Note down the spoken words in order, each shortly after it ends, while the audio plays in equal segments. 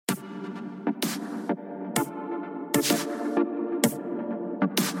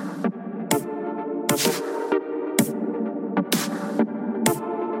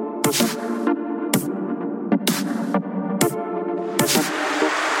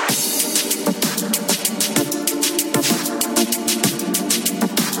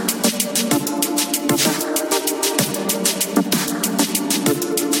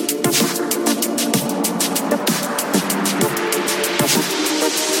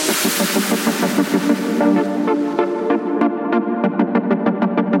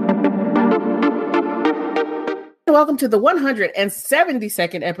Welcome to the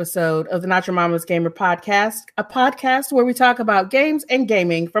 172nd episode of the Not Your Mama's Gamer podcast, a podcast where we talk about games and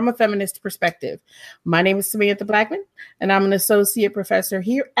gaming from a feminist perspective. My name is Samantha Blackman, and I'm an associate professor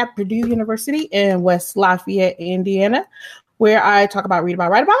here at Purdue University in West Lafayette, Indiana, where I talk about, read about,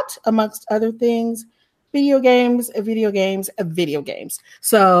 write about, amongst other things, video games.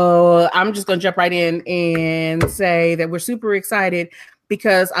 So I'm just going to jump right in and say that we're super excited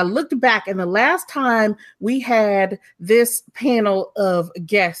because I looked back and the last time we had this panel of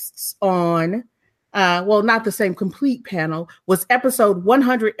guests on, not the same complete panel, was episode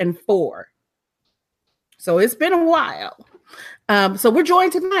 104. So it's been a while. So we're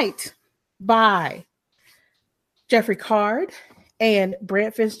joined tonight by Jeffrey Card and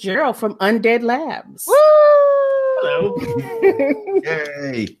Brant Fitzgerald from Undead Labs. Woo! Hello.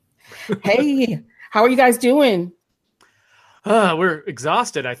 Yay. Hey, how are you guys doing? We're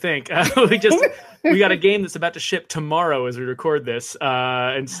exhausted, I think. We got a game that's about to ship tomorrow as we record this.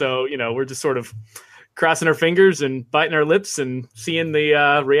 And so, we're just sort of crossing our fingers and biting our lips and seeing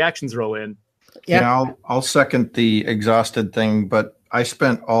the reactions roll in. Yep. Yeah, I'll second the exhausted thing, but I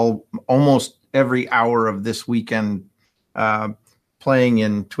spent almost every hour of this weekend playing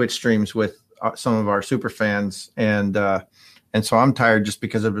in Twitch streams with some of our super fans. And so I'm tired just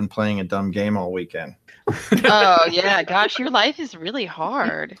because I've been playing a dumb game all weekend. Oh, yeah. Gosh, your life is really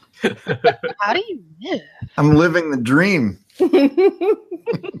hard. How do you live? I'm living the dream.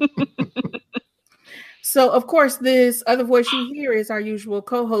 So, of course, this other voice you hear is our usual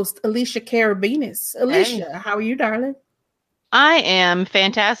co-host, Alicia Carabinas. Alicia, Hey. How are you, darling? I am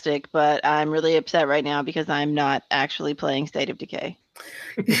fantastic, but I'm really upset right now because I'm not actually playing State of Decay.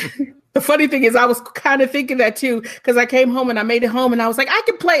 The funny thing is I was kind of thinking that too, because I came home and I made it home and I was like, I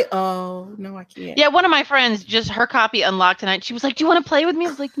can play. Oh, no, I can't. Yeah, one of my friends, just her copy unlocked tonight. She was like, do you want to play with me? I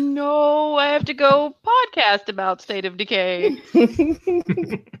was like, no, I have to go podcast about State of Decay.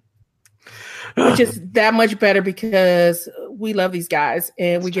 Which is that much better because we love these guys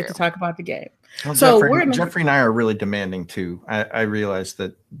and we It's get true. to talk about the game. Well, So Jeffrey and I are really demanding too. I realize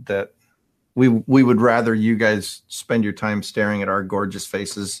that we would rather you guys spend your time staring at our gorgeous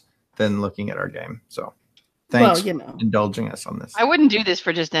faces than looking at our game. So thanks for indulging us on this. I wouldn't do this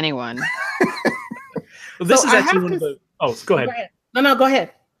for just anyone. Well, this So is I actually have one of to- the... Oh, go ahead. No, go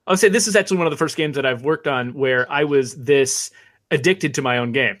ahead. I would say this is actually one of the first games that I've worked on where I was this addicted to my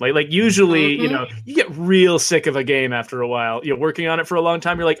own game. Like usually, you get real sick of a game after a while. Working on it for a long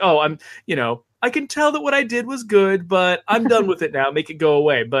time, you're like, oh, I can tell that what I did was good, but I'm done with it now. Make it go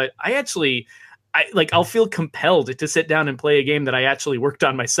away. But I'll feel compelled to sit down and play a game that I actually worked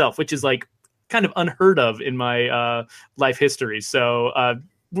on myself, which is like kind of unheard of in my life history. So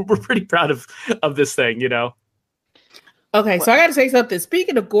we're pretty proud of this thing, Okay, so I got to say something.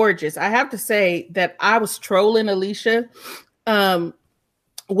 Speaking of gorgeous, I have to say that I was trolling Alicia when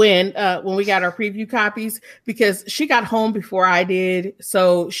we got our preview copies because she got home before I did.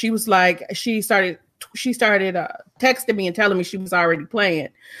 So she was like, she started texting me and telling me she was already playing.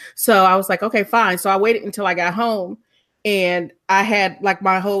 So I was like, okay, fine. So I waited until I got home and I had like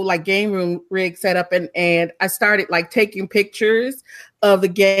my whole like game room rig set up and I started like taking pictures of the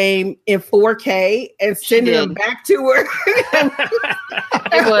game in 4K and sending them back to her.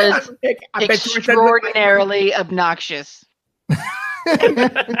 It was I bet you were extraordinarily obnoxious.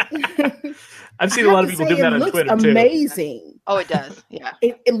 I've seen a lot of people doing that on Twitter too. Amazing. Oh, it does. Yeah.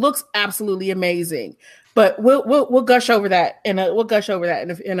 It looks absolutely amazing. But we'll gush over that in a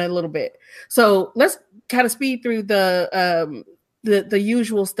little bit. So let's kind of speed through the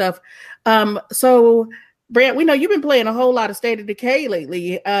usual stuff. So Brant, we know you've been playing a whole lot of State of Decay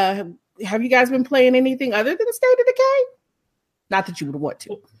lately. Have you guys been playing anything other than State of Decay? Not that you would want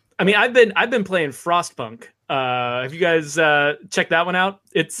to. I mean, I've been playing Frostpunk. Have you guys checked that one out?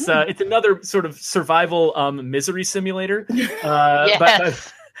 It's another sort of survival misery simulator.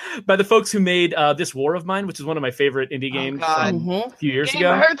 Yes. By the folks who made This War of Mine, which is one of my favorite indie games from a few years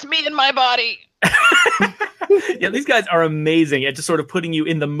ago. It hurts me in my body. Yeah, these guys are amazing at just sort of putting you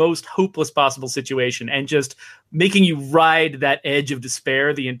in the most hopeless possible situation and just making you ride that edge of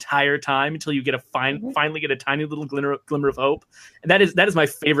despair the entire time until you get finally get a tiny little glimmer of hope. And that is my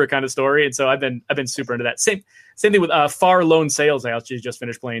favorite kind of story. And so I've been super into that. Same thing with Far Lone Sales. I actually just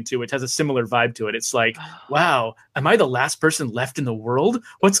finished playing too, which has a similar vibe to it. It's like, wow, am I the last person left in the world?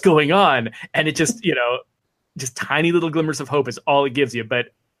 What's going on? And it just, just tiny little glimmers of hope is all it gives you. But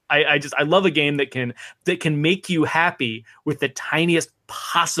I love a game that can make you happy with the tiniest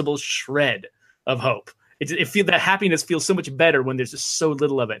possible shred of hope. That happiness feels so much better when there's just so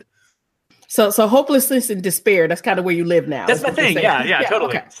little of it. So hopelessness and despair, that's kind of where you live now. That's my thing. Yeah,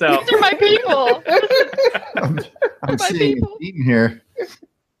 totally. Okay. So These are my people. I'm seeing a theme here.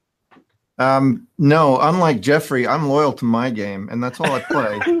 No, unlike Jeffrey, I'm loyal to my game, and that's all I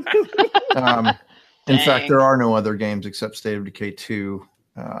play. In fact, there are no other games except State of Decay 2.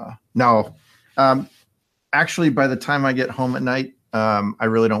 No. Actually, by the time I get home at night, I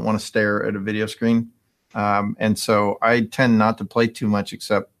really don't want to stare at a video screen. And so I tend not to play too much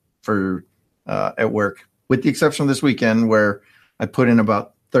except for at work, with the exception of this weekend where I put in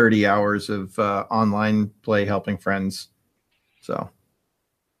about 30 hours of online play helping friends. So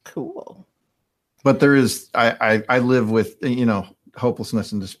cool. But there is, I live with,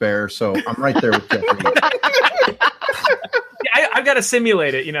 hopelessness and despair. So I'm right there with Jeffrey. I've got to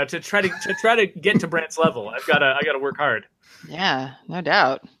simulate it, to try to get to Brant's level. I've got to work hard. Yeah, no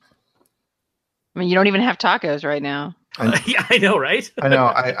doubt. I mean, you don't even have tacos right now. Yeah, I know, right? I know.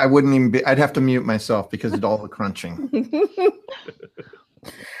 I wouldn't even be. I'd have to mute myself because of all the crunching.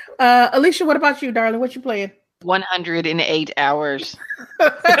 Alicia, what about you, darling? What you playing? 108 hours.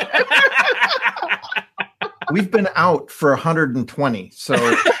 We've been out for 120, so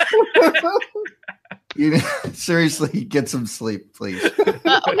seriously, get some sleep, please. Okay,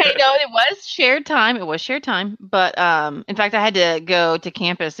 no, it was shared time. But in fact, I had to go to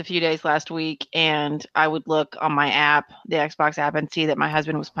campus a few days last week, and I would look on my app, the Xbox app, and see that my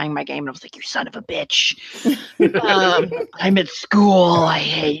husband was playing my game, and I was like, "You son of a bitch! I'm at school. I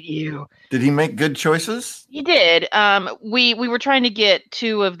hate you." Did he make good choices? He did. We were trying to get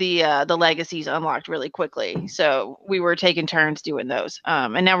 2 of the legacies unlocked really quickly, so we were taking turns doing those.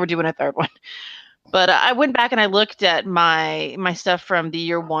 And now we're doing a 3rd one. But I went back and I looked at my stuff from the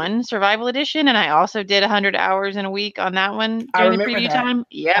year 1 survival edition, and I also did 100 hours in a week on that one during the preview time.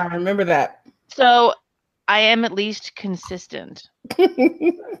 Yeah, I remember that. So I am at least consistent.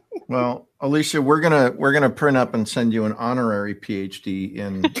 Well, Alicia, we're gonna print up and send you an honorary PhD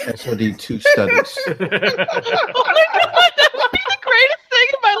in SOD2 studies. Oh my god, that would be the greatest thing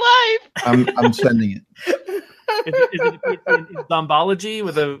in my life. I'm sending it. Is it in zombology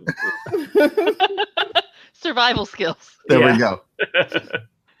with a survival skills? There we go.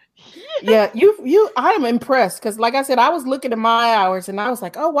 Yeah, I am impressed because, like I said, I was looking at my hours and I was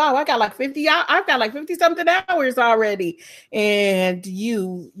like, oh wow, I've got like 50 something hours already, and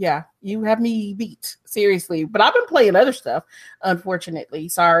you have me beat, seriously. But I've been playing other stuff, unfortunately.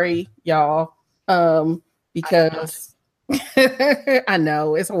 Sorry, y'all, because I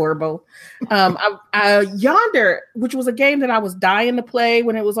know it's horrible. Yonder, which was a game that I was dying to play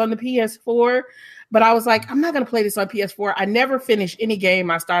when it was on the PS4. But I was like, I'm not going to play this on PS4. I never finish any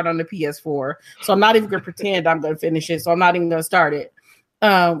game I start on the PS4. So I'm not even going to pretend I'm going to finish it. So I'm not even going to start it.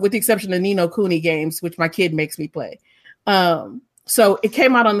 With the exception of Ni no Kuni games, which my kid makes me play. So it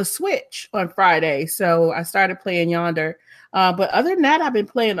came out on the Switch on Friday. So I started playing Yonder. But other than that, I've been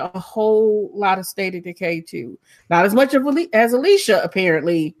playing a whole lot of State of Decay 2. Not as much as Alicia,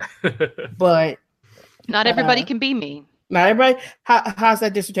 apparently. But not everybody can be me. Not everybody. How's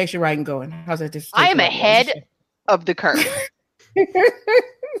that dissertation writing going? I am ahead of the curve.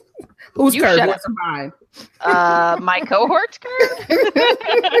 Whose curve? What's mine? My cohort's curve.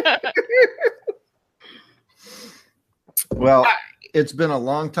 Well, it's been a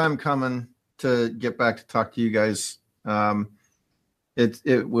long time coming to get back to talk to you guys.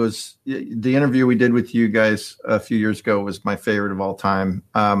 It was the interview we did with you guys a few years ago was my favorite of all time.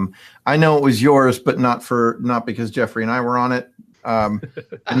 I know it was yours, but not because Jeffrey and I were on it. And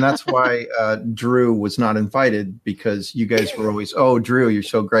that's why Drew was not invited, because you guys were always, "Oh, Drew, you're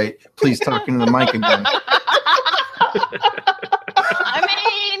so great. Please talk into the mic again." I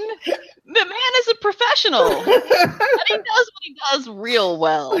mean, the man is a professional. And he does what he does real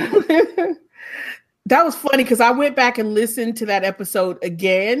well. That was funny because I went back and listened to that episode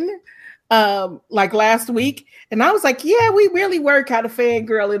again, like last week, and I was like, "Yeah, we really were kind of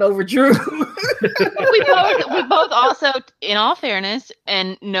fangirling over Drew." we both also, in all fairness,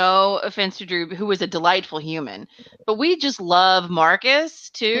 and no offense to Drew, who was a delightful human, but we just love Marcus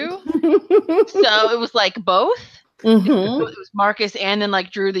too. So it was like both. Mm-hmm. It was Marcus and then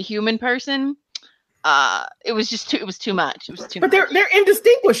like Drew, the human person. It was just too. It was too much. It was too. But much. they're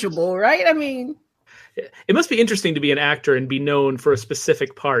indistinguishable, right? I mean, it must be interesting to be an actor and be known for a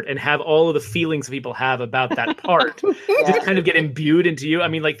specific part and have all of the feelings people have about that part just kind of get imbued into you. I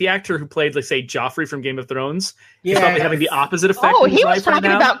mean, like the actor who played, let's say, Joffrey from Game of Thrones is probably having the opposite effect. Oh, in his he was life right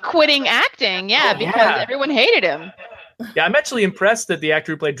talking now. about quitting acting, because everyone hated him. Yeah, I'm actually impressed that the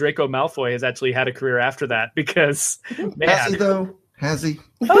actor who played Draco Malfoy has actually had a career after that because, man. Has he, though? Has he?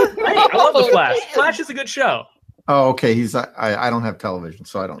 I love The Flash. Flash is a good show. Oh, okay. He's I don't have television,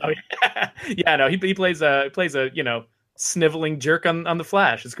 so I don't know. Oh, yeah, no, he plays a sniveling jerk on The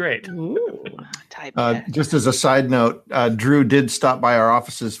Flash. It's great. Just as a side note, Drew did stop by our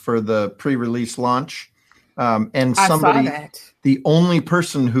offices for the pre-release launch, and somebody, the only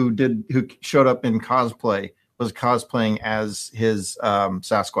person who showed up in cosplay was cosplaying as his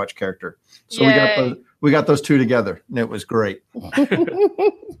Sasquatch character. So we got those two together, and it was great.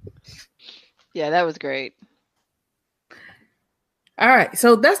 Yeah, that was great. All right,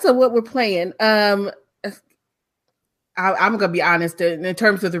 so that's what we're playing. I'm gonna be honest in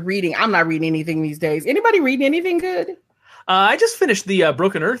terms of the reading. I'm not reading anything these days. Anybody reading anything good? I just finished the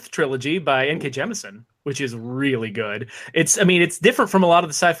Broken Earth trilogy by N.K. Jemisin, which is really good. It's different from a lot of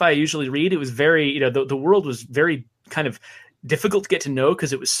the sci-fi I usually read. It was very, the world was very kind of difficult to get to know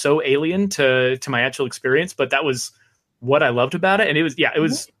because it was so alien to my actual experience. But that was what I loved about it, and it was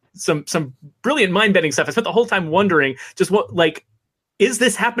some brilliant mind-bending stuff. I spent the whole time wondering just what is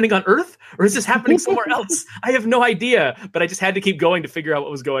this happening on Earth or is this happening somewhere else? I have no idea, but I just had to keep going to figure out what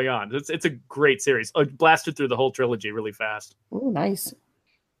was going on. It's a great series. I blasted through the whole trilogy really fast. Oh, nice.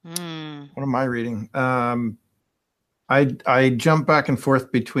 What am I reading? I jump back and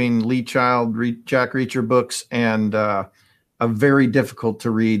forth between Lee Child, Jack Reacher books and a very difficult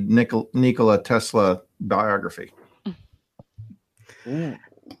to read Nikola Tesla biography. Ooh.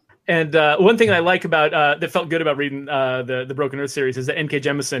 And one thing I like about that felt good about reading the Broken Earth series is that N.K.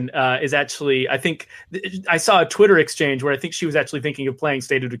 Jemisin is actually, I think I saw a Twitter exchange where I think she was actually thinking of playing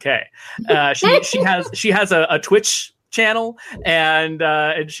State of Decay. She has a Twitch channel and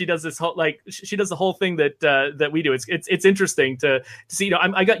she does this whole she does the whole thing that we do. It's interesting to see.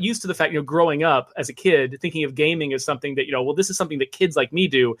 I got used to the fact growing up as a kid thinking of gaming as something that this is something that kids like me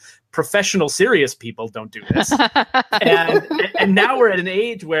do. Professional serious people don't do this. and now we're at an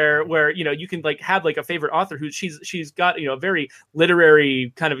age where you can have a favorite author who she's got a very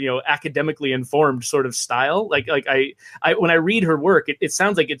literary kind of academically informed sort of style. I when I read her work, it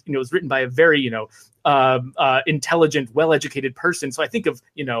sounds like it was written by a very intelligent, well-educated person. So I think of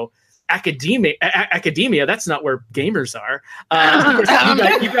academia. That's not where gamers are.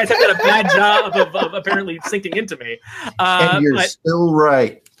 You guys have done a bad job of apparently sinking into me. And you're still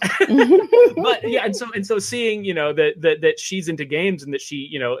right. But yeah, and so seeing that she's into games and that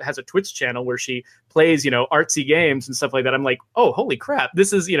she has a Twitch channel where she plays artsy games and stuff like that, I'm like, oh, holy crap,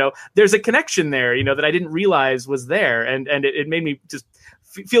 this is there's a connection there that I didn't realize was there, and it made me just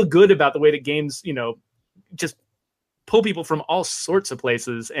feel good about the way that games just pull people from all sorts of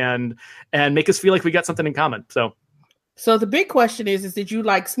places and make us feel like we got something in common. So the big question is did you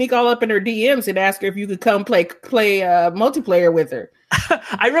sneak all up in her DMs and ask her if you could come play multiplayer with her?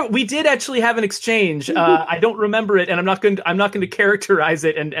 We did actually have an exchange. I don't remember it, and I'm not going to characterize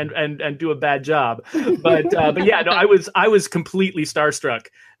it and do a bad job. But yeah, no, I was completely starstruck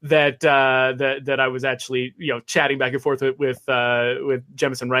that I was actually chatting back and forth with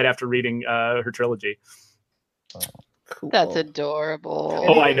Jemisin right after reading her trilogy. Cool. That's adorable.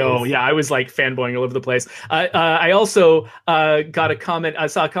 Oh, I know. Yeah, I was fanboying all over the place. I also got a comment. I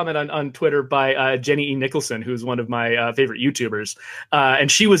saw a comment on Twitter by Jenny E. Nicholson, who's one of my favorite YouTubers,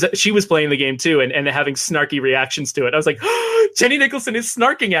 and she was playing the game too, and having snarky reactions to it. I was like, oh, Jenny Nicholson is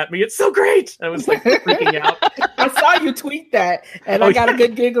snarking at me. It's so great. I was freaking out. I saw you tweet that, and I got a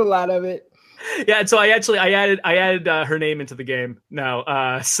good giggle out of it. Yeah, and so I added her name into the game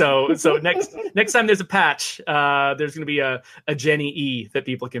now. So next time there's a patch, there's going to be a Jenny E that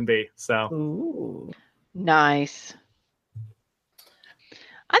people can be. So Ooh. Nice.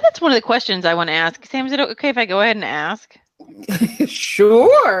 That's one of the questions I want to ask. Sam, is it okay if I go ahead and ask?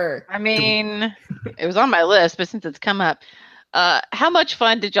 Sure. I mean, it was on my list, but since it's come up, how much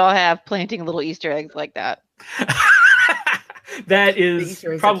fun did y'all have planting little Easter eggs like that? That is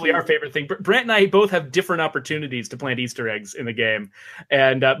probably our favorite thing. Brent and I both have different opportunities to plant Easter eggs in the game.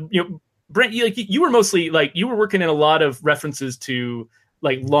 And, Brent, you were mostly you were working in a lot of references to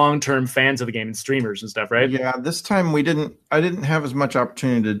like long-term fans of the game and streamers and stuff, right? Yeah, this time I didn't have as much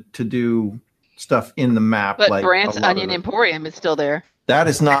opportunity to do stuff in the map. But like Brant's Onion Emporium is still there. That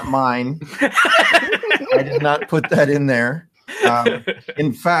is not mine. I did not put that in there.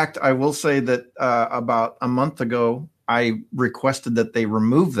 In fact, I will say that about a month ago, I requested that they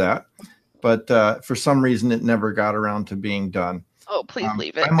remove that, but for some reason, it never got around to being done. Oh, please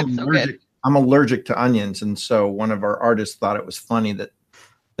leave it. It's so good. I'm allergic to onions, and so one of our artists thought it was funny that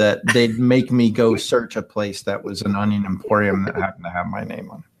they'd make me go search a place that was an onion emporium that happened to have my name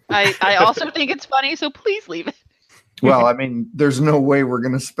on it. I also think it's funny, so please leave it. Well, I mean, there's no way we're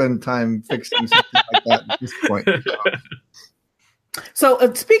going to spend time fixing something like that at this point.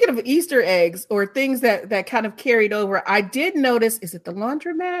 So speaking of Easter eggs or things that kind of carried over, I did notice, is it the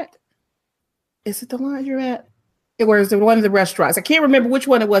laundromat? Or is it one of the restaurants? I can't remember which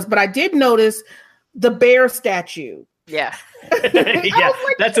one it was, but I did notice the bear statue. Yeah. Yeah,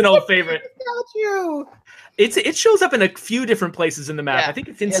 that's an old favorite. Statue. It shows up in a few different places in the map. Yeah. I think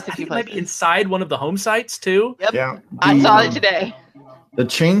it might be inside one of the home sites too. Yep. Yeah. I saw it today. The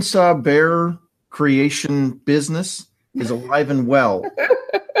chainsaw bear creation business is alive and well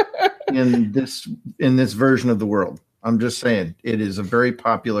in this version of the world. I'm just saying, it is a very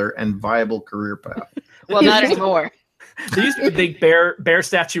popular and viable career path. Well, not anymore. There used to be a big bear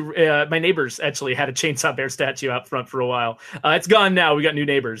statue. My neighbors actually had a chainsaw bear statue out front for a while. It's gone now. We got new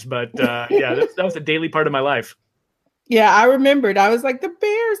neighbors, but yeah, that was a daily part of my life. Yeah, I remembered. I was like, the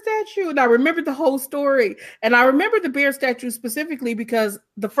bear statue. And I remembered the whole story. And I remember the bear statue specifically because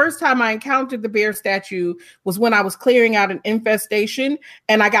the first time I encountered the bear statue was when I was clearing out an infestation.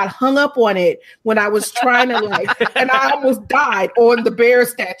 And I got hung up on it when I was trying to and I almost died on the bear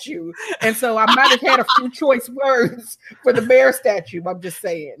statue. And so I might have had a few choice words for the bear statue. I'm just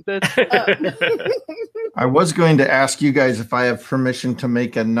saying. I was going to ask you guys if I have permission to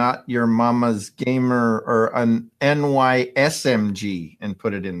make a Not Your Mama's Gamer or an NYSMG and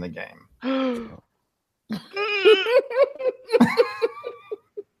put it in the game.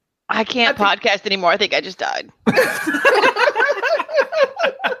 I can't podcast anymore. I think I just died.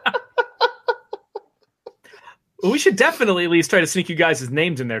 Well, we should definitely at least try to sneak you guys'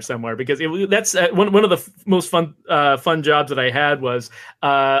 names in there somewhere because that's one of the most fun jobs that I had was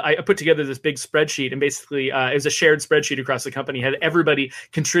I put together this big spreadsheet and basically it was a shared spreadsheet across the company. Had everybody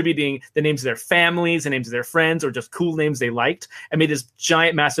contributing the names of their families, the names of their friends, or just cool names they liked. I made this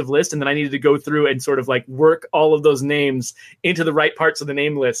giant, massive list, and then I needed to go through and sort of like work all of those names into the right parts of the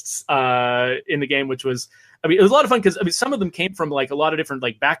name lists in the game, which was. I mean, it was a lot of fun because some of them came from like a lot of different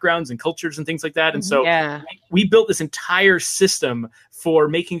like backgrounds and cultures and things like that. And so we built this entire system for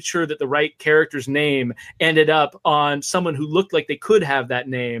making sure that the right character's name ended up on someone who looked like they could have that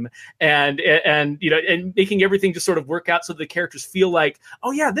name and making everything just sort of work out so that the characters feel like,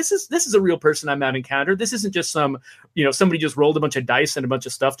 oh yeah, this is a real person I'm out encountered. This isn't just somebody just rolled a bunch of dice and a bunch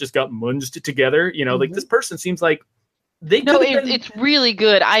of stuff just got munged together. Like this person seems like it's really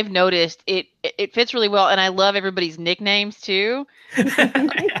good. I've noticed it fits really well, and I love everybody's nicknames too.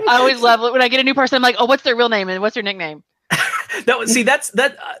 I always love it when I get a new person. I'm like, oh, what's their real name and what's their nickname? I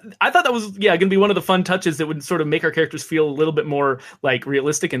thought that was going to be one of the fun touches that would sort of make our characters feel a little bit more like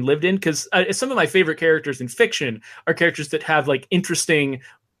realistic and lived in. Because some of my favorite characters in fiction are characters that have like interesting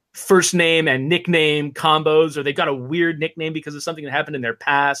first name and nickname combos, or they've got a weird nickname because of something that happened in their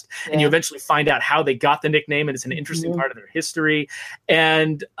past, and you eventually find out how they got the nickname, and it's an interesting part of their history.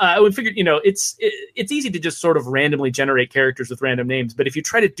 And I would figure, it's easy to just sort of randomly generate characters with random names, but if you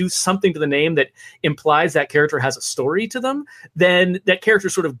try to do something to the name that implies that character has a story to them, then that character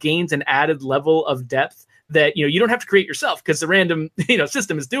sort of gains an added level of depth that you don't have to create yourself because the random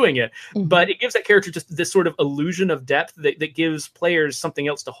system is doing it, but it gives that character just this sort of illusion of depth that gives players something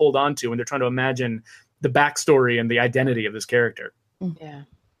else to hold on to when they're trying to imagine the backstory and the identity of this character. Yeah,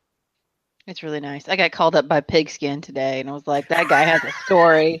 it's really nice. I got called up by Pigskin today, and I was like, that guy has a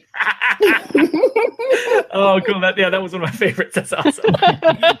story. Oh, cool! That was one of my favorites. That's awesome.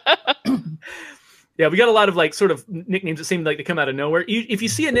 Yeah, we got a lot of like sort of nicknames that seem like they come out of nowhere. If you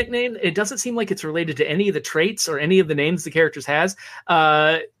see a nickname, it doesn't seem like it's related to any of the traits or any of the names the characters has.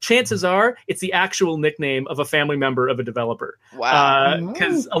 Chances are it's the actual nickname of a family member of a developer. Wow!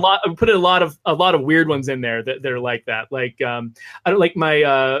 Because we put a lot of weird ones in there that they're like that. Like I don't like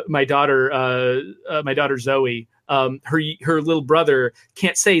my daughter Zoe. Her little brother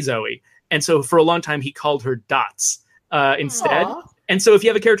can't say Zoe, and so for a long time he called her Dots instead. Aww. And so if you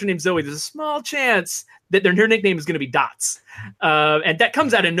have a character named Zoe, there's a small chance that her nickname is going to be Dots. And that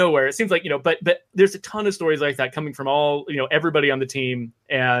comes out of nowhere. It seems like, but there's a ton of stories like that coming from all, everybody on the team.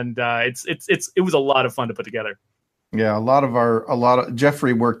 And it was a lot of fun to put together. Yeah, a lot of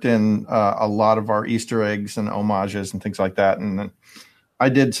Jeffrey worked in a lot of our Easter eggs and homages and things like that. And then I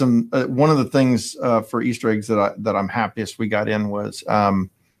did some. One of the things for Easter eggs that I'm happiest we got in was one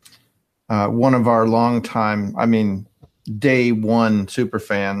of our longtime, day one super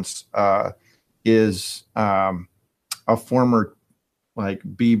fans is a former like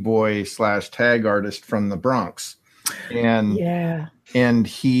b-boy / tag artist from the Bronx, and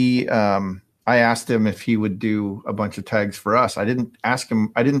he I asked him if he would do a bunch of tags for us. I didn't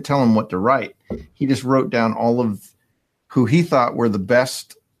tell him what to write. He just wrote down all of who he thought were the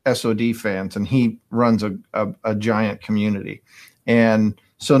best SOD fans, and he runs a giant community. And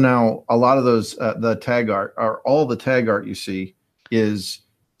so now a lot of those the tag art, or all the tag art you see, is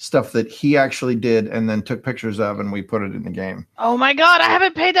stuff that he actually did and then took pictures of, and we put it in the game. Oh my God, I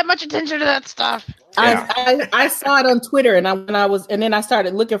haven't paid that much attention to that stuff. Yeah. I saw it on Twitter, and then I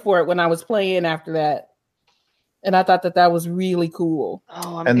started looking for it when I was playing after that, and I thought that was really cool.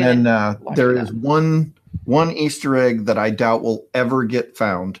 Oh, then there is one Easter egg that I doubt will ever get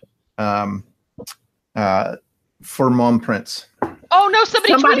found for Mom Prince. Oh no!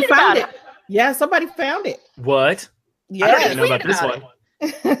 Somebody found it. Yeah, somebody found it. What? Yeah, I don't even know about this one.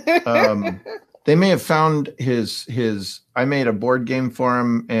 They may have found his. I made a board game for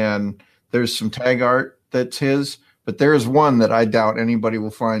him, and there's some tag art that's his. But there's one that I doubt anybody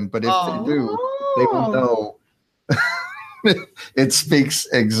will find. But if they do, they will know. It speaks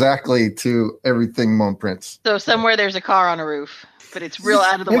exactly to everything Mom Prince. So somewhere there's a car on a roof, but it's real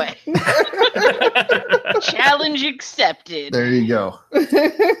out of the way. Challenge accepted. There you go.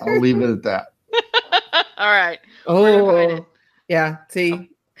 I'll leave it at that. All right. Oh, yeah. See,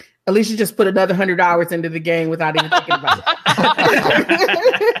 Alicia just put another $100 into the game without even thinking about it.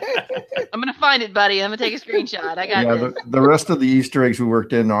 I'm gonna find it, buddy. I'm gonna take a screenshot. I got this. The rest of the Easter eggs we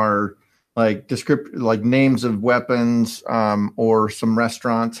worked in are like like names of weapons, or some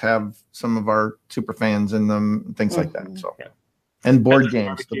restaurants have some of our super fans in them, things like that. So, and board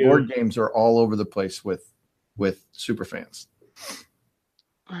games. The board games are all over the place with super fans.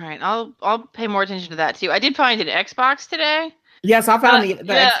 All right, I'll pay more attention to that too. I did find an Xbox today. Yes, I found it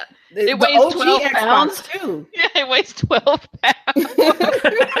weighs 12 pounds too. Yeah, it weighs 12 pounds.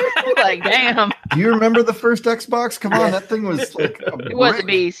 Like, damn. Do you remember the first Xbox? Come on, that thing was like it was a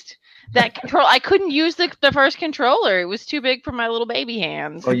beast. That control, I couldn't use the first controller. It was too big for my little baby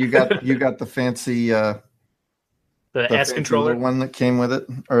hands. Oh, you got the fancy the S controller one that came with it,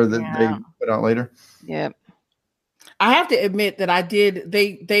 or that they put out later. Yep. I have to admit that I did.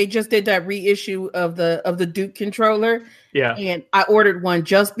 They just did that reissue of the Duke controller. Yeah. And I ordered one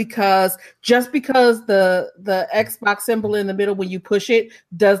just because the Xbox symbol in the middle when you push it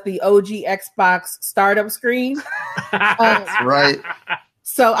does the OG Xbox startup screen. That's right.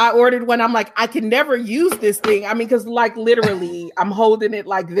 So I ordered one. I'm like, I can never use this thing. I mean, because like literally, I'm holding it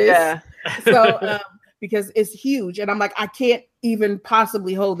like this. Yeah. So because it's huge, and I'm like, I can't even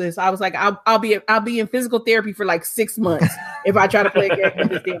possibly hold this. I was like, I'll be in physical therapy for like 6 months if I try to play a game with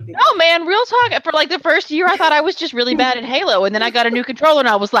this damn thing. Oh man, real talk. For like the first year, I thought I was just really bad at Halo, and then I got a new controller, and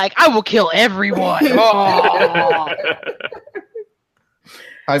I was like, I will kill everyone. Oh.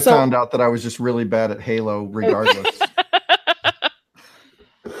 I found out that I was just really bad at Halo, regardless.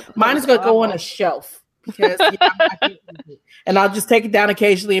 Mine is going to go on a shelf because and I'll just take it down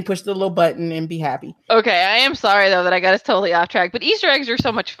occasionally and push the little button and be happy. Okay, I am sorry though that I got us totally off track, but Easter eggs are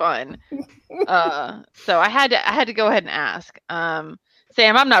so much fun. So I had to go ahead and ask. Sam,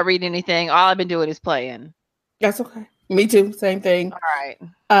 I'm not reading anything. All I've been doing is playing. That's okay. Me too. Same thing. All right.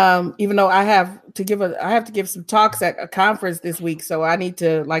 Even though I have to give some talks at a conference this week, so I need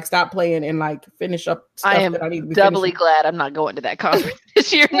to like stop playing and like finish up stuff I am that I need to be doubly finishing. glad I'm not going to that conference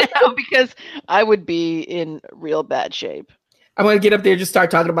this year now because I would be in real bad shape. I'm going to get up there and just start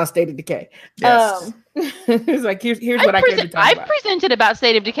talking about State of Decay. Yes. It's like here's what I came to talk about. I've presented about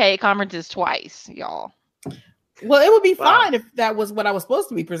State of Decay at conferences twice, y'all. Well, it would be fine if that was what I was supposed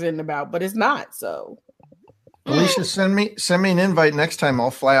to be presenting about, but it's not. So, Alicia, send me an invite next time.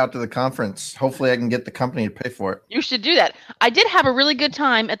 I'll fly out to the conference. Hopefully, I can get the company to pay for it. You should do that. I did have a really good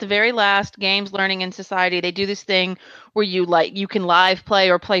time at the very last Games Learning and Society. They do this thing where you can live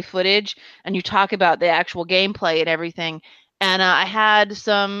play or play footage, and you talk about the actual gameplay and everything. And I had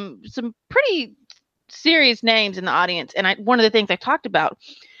some pretty serious names in the audience. And one of the things I talked about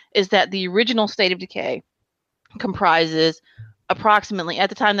is that the original State of Decay comprises approximately, at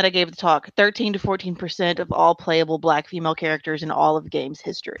the time that I gave the talk, 13 to 14% of all playable Black female characters in all of the game's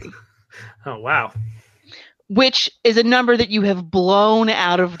history. Oh, wow. Which is a number that you have blown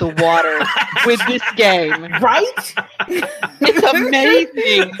out of the water with this game. right? It's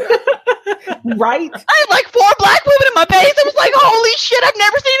amazing. Right? I had like 4 black women in my base. I was like, holy shit, I've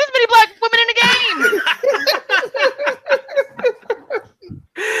never seen this many black women in a game.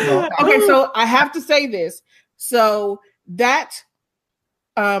 No, Okay, so I have to say this. So that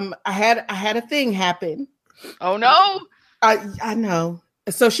I had a thing happen. Oh no. I know.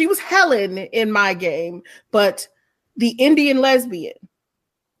 So she was Helen in my game, but the Indian lesbian.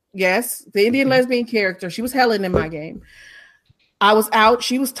 Yes, the Indian lesbian character. She was Helen in my game. I was out.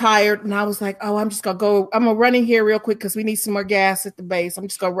 She was tired, and I was like, "Oh, I'm just gonna go. I'm gonna run in here real quick because we need some more gas at the base. I'm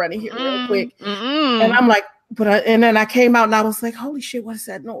just gonna run in here real quick." And I'm like, and then I came out, and I was like, "Holy shit, what is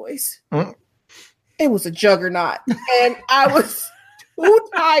that noise?" It was a juggernaut, and I was too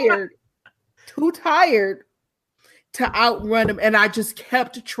tired to outrun him, and I just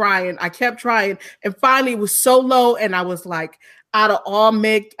kept trying. And finally, it was so low, and I was like, out of all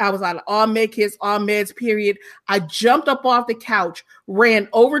med kits, all meds, period. I jumped up off the couch, ran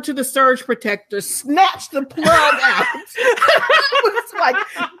over to the surge protector, snatched the plug out. I was like,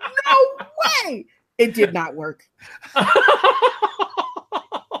 no way. It did not work.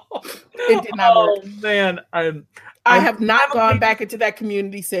 It did not work. Oh man, I have not gone back into that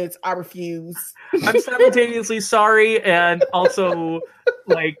community since. I refuse. I'm simultaneously sorry and also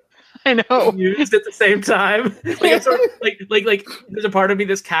like I know. Used at the same time. Like, I'm sort of, like there's a part of me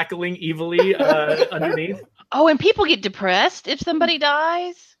that's cackling evilly underneath. Oh, and people get depressed if somebody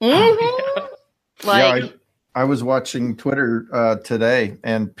dies. Mm-hmm. Yeah, I was watching Twitter today,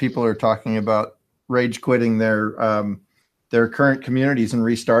 and people are talking about rage quitting their current communities and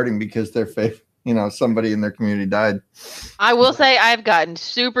restarting because somebody in their community died. I will say I've gotten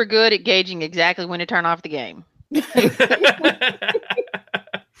super good at gauging exactly when to turn off the game.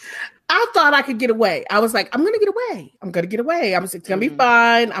 I thought I could get away. I was like, I'm going to get away. It's going to be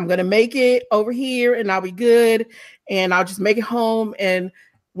fine. I'm going to make it over here and I'll be good. And I'll just make it home. And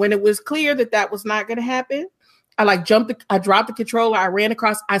when it was clear that was not going to happen, I dropped the controller. I ran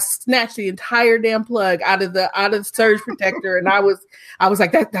across, I snatched the entire damn plug out of the surge protector. And I was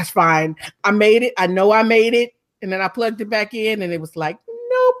like, that's fine. I made it. I know I made it. And then I plugged it back in and it was like,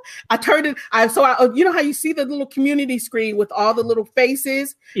 nope. I turned it. You know how you see the little community screen with all the little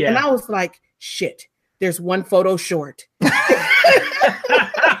faces? Yeah. And I was like, shit, there's one photo short. And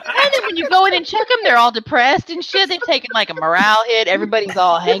then when you go in and check them, they're all depressed and shit. They've taken like a morale hit. Everybody's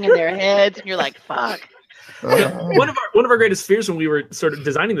all hanging their heads. And you're like, fuck. One of our greatest fears when we were sort of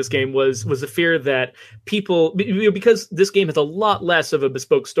designing this game was the fear that people, because this game has a lot less of a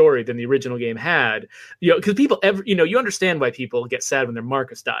bespoke story than the original game had, because people you understand why people get sad when their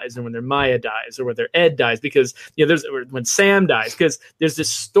Marcus dies and when their Maya dies or when their Ed dies, because when Sam dies, because there's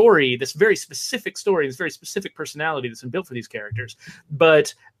this story, this very specific story, this very specific personality that's been built for these characters.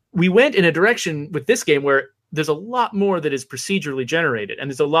 But we went in a direction with this game where there's a lot more that is procedurally generated, and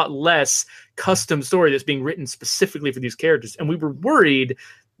there's a lot less custom story that's being written specifically for these characters. And we were worried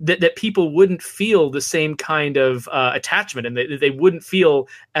that people wouldn't feel the same kind of attachment, and they wouldn't feel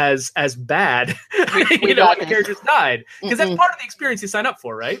as bad when the characters died, because that's part of the experience you sign up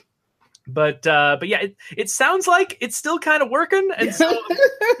for, right? But yeah, it sounds like it's still kind of working, and so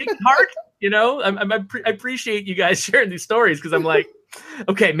taking heart. I appreciate you guys sharing these stories, because I'm like,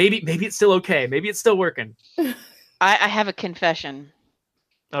 okay, maybe it's still okay. Maybe it's still working. I have a confession.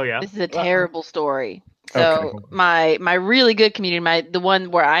 Oh yeah, this is a terrible story. So my really good community, the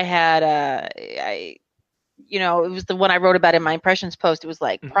one where I had it was the one I wrote about in my impressions post. It was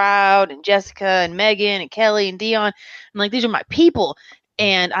like Proud and Jessica and Megan and Kelly and Dion. I'm like, these are my people,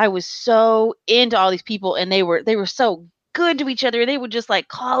 and I was so into all these people, and they were so good to each other. They would just like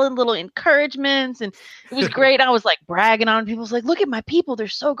call in little encouragements, and it was great. I was like bragging on people. I was like, look at my people, they're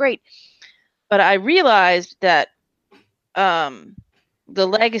so great. But I realized that the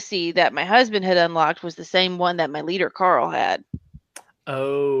legacy that my husband had unlocked was the same one that my leader Carl had.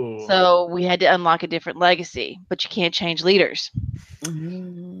 Oh. So we had to unlock a different legacy, but you can't change leaders.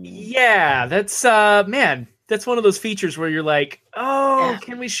 Yeah, that's that's one of those features where you're like,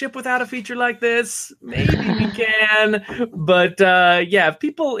 can we ship without a feature like this? Maybe we can. But if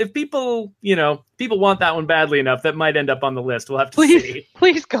people want that one badly enough, that might end up on the list. We'll have to see.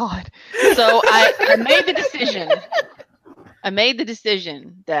 Please, God. So I made the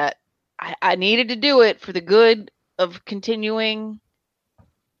decision. That I needed to do it for the good of continuing.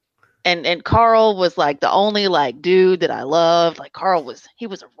 And Carl was like the only like dude that I loved. Like he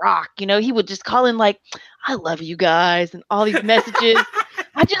was a rock, he would just call in like, I love you guys, and all these messages.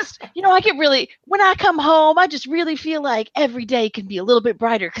 I just, I get really, when I come home, I just really feel like every day can be a little bit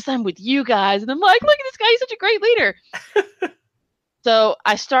brighter because I'm with you guys. And I'm like, look at this guy, he's such a great leader. So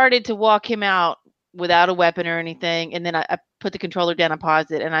I started to walk him out without a weapon or anything. And then I put the controller down, I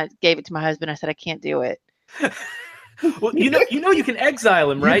paused it, and I gave it to my husband. I said, I can't do it. Well, you know, you can exile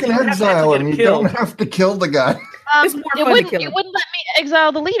him, right? You can exile him. You don't have to kill the guy. It's more fun to kill him. It wouldn't let me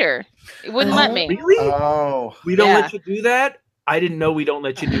exile the leader. It wouldn't let me. Really? Oh, we don't let you do that. I didn't know we don't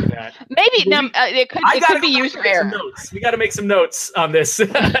let you do that. Maybe now it could be user error. We got to make some notes on this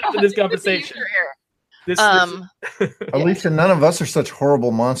after this conversation. Alicia, none of us are such horrible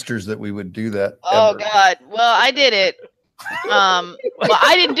monsters that we would do that. Oh ever. God! Well, I did it. Well,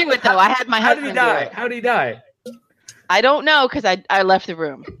 I didn't do it though. I had my husband do it. How did he die? I don't know because I left the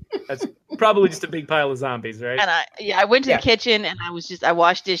room. That's probably just a big pile of zombies, right? And I went to the kitchen and I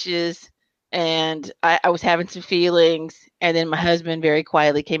washed dishes and I was having some feelings, and then my husband very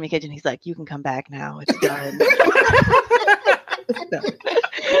quietly came in the kitchen. He's like, "You can come back now. It's done."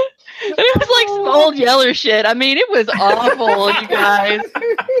 And it was like Skull Yeller shit. I mean, it was awful, you guys.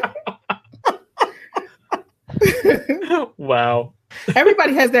 Wow.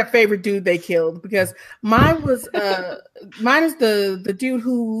 Everybody has that favorite dude they killed, because mine is the dude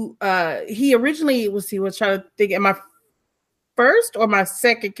who he originally was trying to think, in my first or my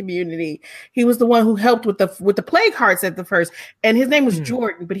second community, he was the one who helped with the plague hearts at the first, and his name was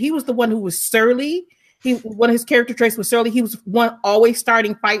Jordan, but he was the one who was surly. One of his character traits was surly. He was one always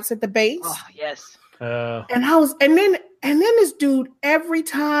starting fights at the base. Oh yes. And then this dude, every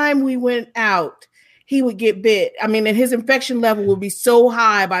time we went out, he would get bit. I mean, and his infection level would be so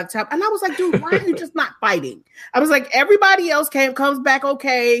high by the time. And I was like, dude, why are you just not fighting? I was like, everybody else comes back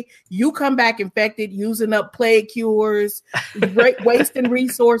okay. You come back infected, using up plague cures, wasting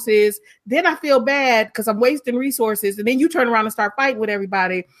resources. Then I feel bad because I'm wasting resources. And then you turn around and start fighting with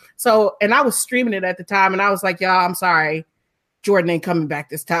everybody. So, and I was streaming it at the time, and I was like, y'all, I'm sorry, Jordan ain't coming back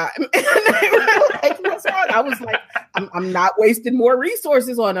this time. I was like, I'm not wasting more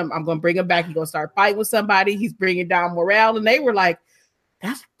resources on him. I'm going to bring him back. He's going to start fighting with somebody. He's bringing down morale. And they were like,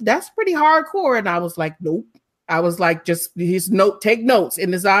 that's pretty hardcore. And I was like, nope. I was like, just take notes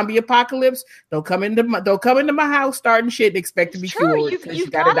in the zombie apocalypse. Don't come into my house starting shit and expect to be cured.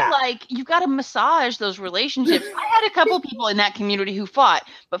 You've got to massage those relationships. I had a couple people in that community who fought,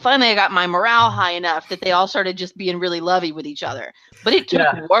 but finally I got my morale high enough that they all started just being really lovey with each other. But it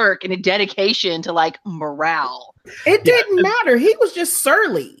took work and a dedication to like morale. It didn't matter. He was just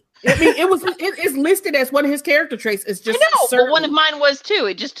surly. I mean, it's listed as one of his character traits. It's just surly. But one of mine was too.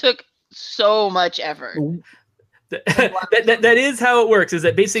 It just took so much effort. That is how it works, is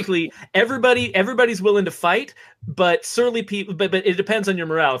that basically everybody's willing to fight, but surly people, but it depends on your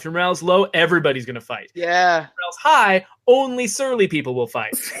morale. If your morale's low, everybody's going to fight. Yeah. If your morale's high, only surly people will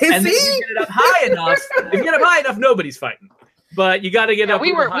fight. And then if you get it up high enough, nobody's fighting. But you got to get up.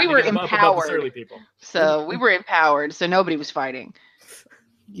 We were empowered. Surly people. So we were empowered. So nobody was fighting.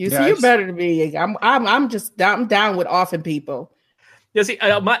 You're better than me. I'm down with offing people. Yeah, see,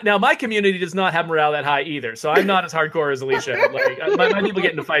 my community does not have morale that high either, so I'm not as hardcore as Alicia. Like my people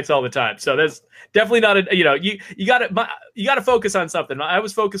get into fights all the time, so that's definitely not you got to focus on something. I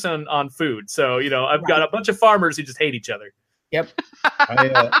was focused on food, so I've got a bunch of farmers who just hate each other. Yep.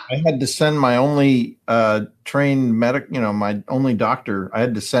 I had to send my only trained medic, my only doctor. I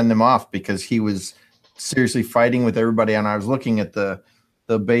had to send him off because he was seriously fighting with everybody, and I was looking at the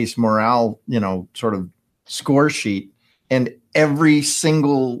base morale, sort of score sheet, and every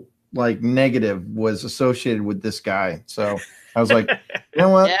single negative was associated with this guy. So I was like, you know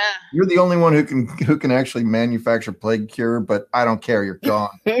what? Yeah. You're the only one who can actually manufacture plague cure, but I don't care. You're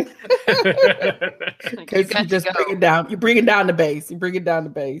gone. Because you just bring it down the base. You bring it down the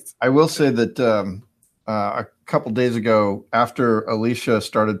base. I will say that a couple days ago, after Alicia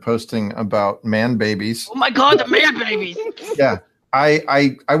started posting about man babies. Oh my God, the man babies. Yeah.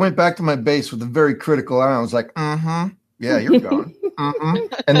 I went back to my base with a very critical eye. I was like, yeah, you're gone.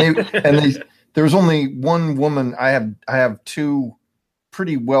 And there was only one woman. I have two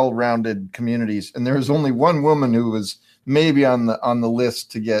pretty well-rounded communities, and there was only one woman who was maybe on the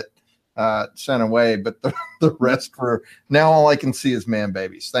list to get sent away, but the rest were, now all I can see is man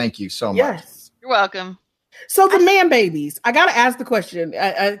babies. Thank you so much. Yes. You're welcome. So the man babies, I got to ask the question,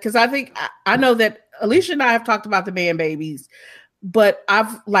 because I think I know that Alicia and I have talked about the man babies, but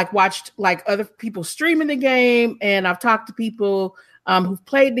I've watched other people streaming the game, and I've talked to people who've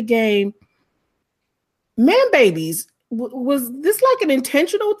played the game. Man babies, was this an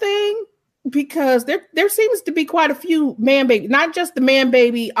intentional thing? Because there seems to be quite a few man babies, not just the man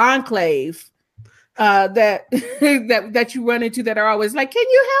baby enclave that you run into that are always like, "Can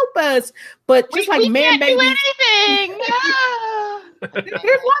you help us?" But just we man babies, do anything. There's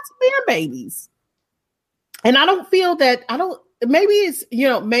lots of man babies, and I don't feel that. maybe it's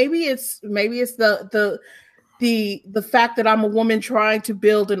the fact that I'm a woman trying to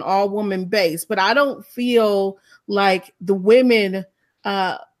build an all woman base, but I don't feel like the women.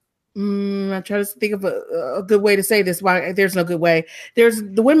 I'm trying to think of a good way to say this. Why there's no good way.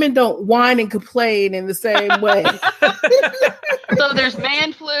 The women don't whine and complain in the same way. So there's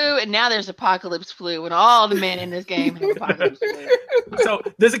man flu, and now there's apocalypse flu, and all the men in this game have apocalypse flu. So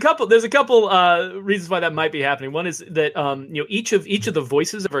there's a couple reasons why that might be happening. One is that each of the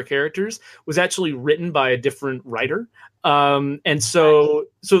voices of our characters was actually written by a different writer. And so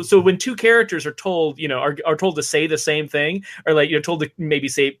when two characters are told, are told to say the same thing, or like you're told to maybe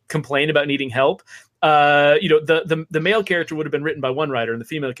complain about needing help, the male character would have been written by one writer, and the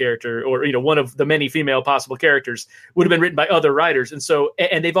female character, or one of the many female possible characters, would have been written by other writers. And so,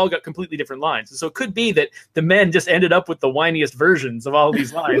 and they've all got completely different lines. And so it could be that the men just ended up with the whiniest versions of all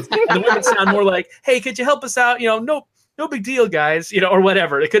these lines, and the women sound more like, "Hey, could you help us out? No big deal, guys," or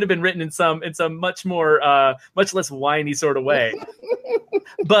whatever. It could have been written in some much more, much less whiny sort of way.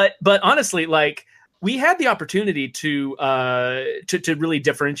 But honestly, like, we had the opportunity to really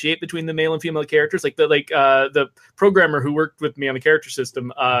differentiate between the male and female characters. Like the programmer who worked with me on the character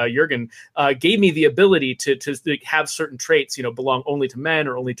system, Jürgen, gave me the ability to have certain traits, belong only to men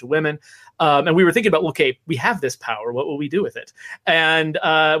or only to women. And we were thinking about, okay, we have this power. What will we do with it? And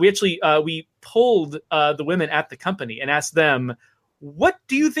we polled the women at the company and asked them, what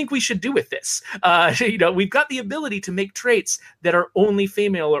do you think we should do with this? We've got the ability to make traits that are only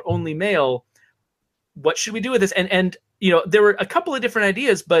female or only male. What should we do with this? And there were a couple of different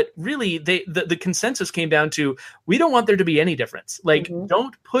ideas, but really the consensus came down to, we don't want there to be any difference. Like,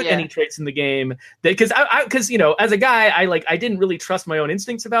 don't put any traits in the game because as a guy, I didn't really trust my own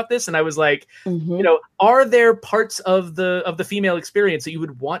instincts about this. And I was like, are there parts of the female experience that you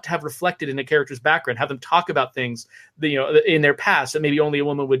would want to have reflected in a character's background, have them talk about things in their past that maybe only a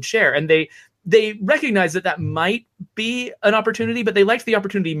woman would share? And they recognize that might be an opportunity, but they liked the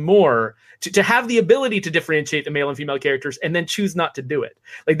opportunity more to have the ability to differentiate the male and female characters and then choose not to do it.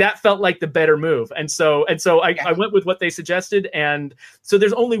 Like, that felt like the better move. And so I went with what they suggested. And so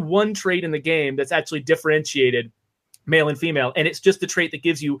there's only one trait in the game that's actually differentiated male and female, and it's just the trait that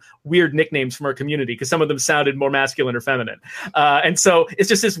gives you weird nicknames from our community because some of them sounded more masculine or feminine, and so it's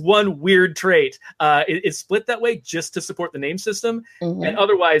just this one weird trait. It's split that way just to support the name system, and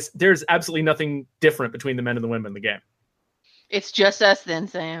otherwise there's absolutely nothing different between the men and the women in the game. It's just us then,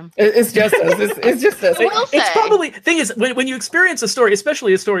 Sam. It's just us. It's just us. It's probably, thing is, when you experience a story,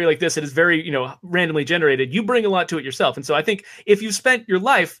 especially a story like this, it is very, randomly generated, you bring a lot to it yourself. And so I think if you've spent your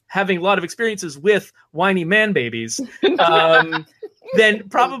life having a lot of experiences with whiny man babies, then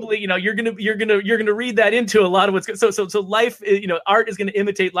probably, you're gonna read that into a lot of what's so life, art is gonna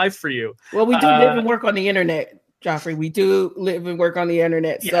imitate life for you. Well, we do live and work on the internet, Joffrey. We do live and work on the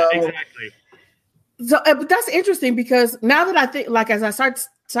internet. Yeah, exactly. So, but that's interesting because now that I think, like, as I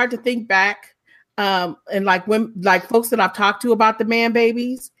start to think back, and when folks that I've talked to about the man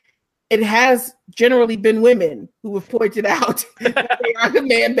babies, it has generally been women who have pointed out that they are the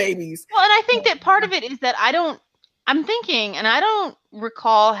man babies. Well, and I think that part of it is that I don't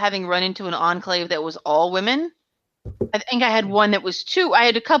recall having run into an enclave that was all women. I think I had one that was I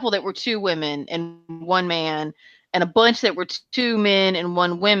had a couple that were 2 women and 1 man, and a bunch that were 2 men and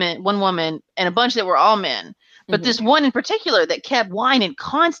 1 woman, and a bunch that were all men. But this one in particular that kept whining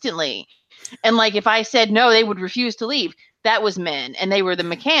constantly. And like, if I said no, they would refuse to leave. That was men, and they were the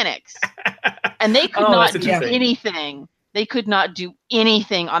mechanics. And they could not do anything. They could not do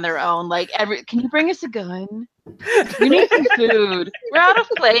anything on their own. Like, can you bring us a gun? We need some food. We're out of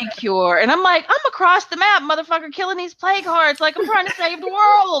plague cure. And I'm like, I'm across the map, motherfucker, killing these plague hearts. Like, I'm trying to save the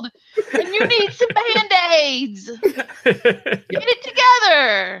world. And you need some Band-Aids. Get it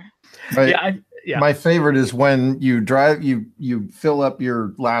together. Right. My favorite is when you drive, you fill up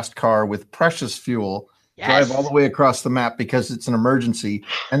your last car with precious fuel, drive all the way across the map because it's an emergency.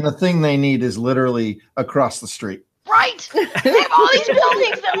 And the thing they need is literally across the street. Right. They have all these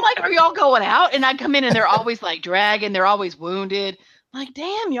buildings. I'm like, are y'all going out? And I come in and they're always like dragging. They're always wounded. I'm like,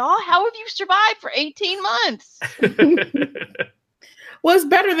 damn, y'all, how have you survived for 18 months? Well, it's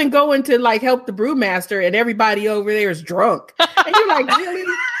better than going to like help the brewmaster and everybody over there is drunk. And you're like,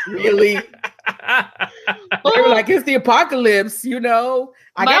 really? They were like, it's the apocalypse,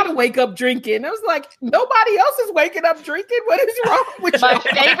 I gotta wake up drinking. I was like, nobody else is waking up drinking. What is wrong with you? My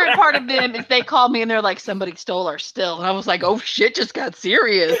favorite part of them is they called me and they're like, somebody stole our still. And I was like, oh shit, just got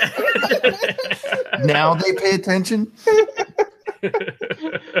serious. Now they pay attention.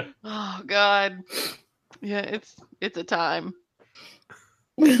 Oh God. Yeah, it's a time.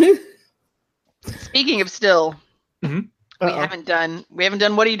 Speaking of still, We haven't done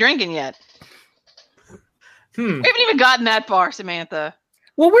What Are You Drinking yet? We haven't even gotten that far, Samantha.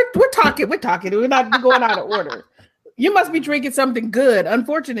 Well, we're talking. We're not going out of order. You must be drinking something good,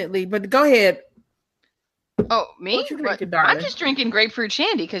 unfortunately. But go ahead. Oh, me? What you drinking, darling? I'm just drinking grapefruit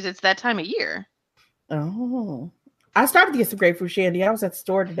shandy because it's that time of year. Oh, I started to get some grapefruit shandy. I was at the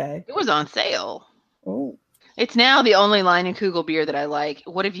store today. It was on sale. Oh, it's now the only line and Kugel beer that I like.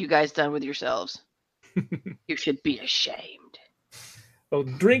 What have you guys done with yourselves? You should be ashamed. Well,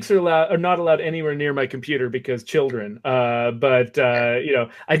 drinks are not allowed anywhere near my computer because children. But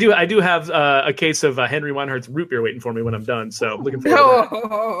I do have a case of Henry Weinhardt's root beer waiting for me when I'm done. So I'm looking forward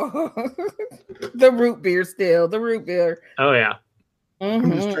to that. The root beer still. The root beer. Oh yeah.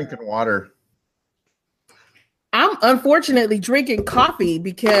 I'm just drinking water. I'm unfortunately drinking coffee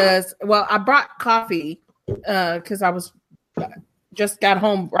because, I brought coffee because I was just got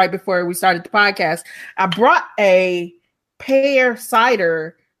home right before we started the podcast. I brought a pear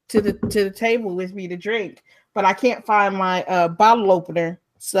cider to the table with me to drink, but I can't find my bottle opener,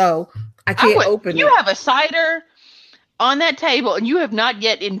 so I can't open it. You have a cider on that table, and you have not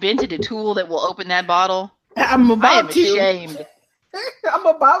yet invented a tool that will open that bottle. I am ashamed. I'm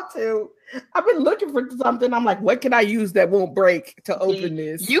about to. I've been looking for something. I'm like, what can I use that won't break to open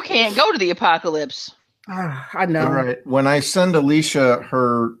this? You can't go to the apocalypse. I know. All right. When I send Alicia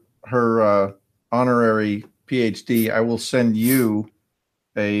her honorary PhD, I will send you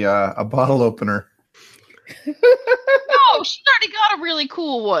a bottle opener. No, she's already got a really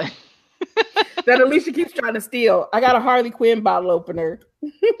cool one. That Alicia keeps trying to steal. I got a Harley Quinn bottle opener.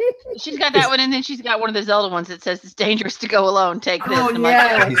 She's got that one, and then she's got one of the Zelda ones that says it's dangerous to go alone. Take this. Oh,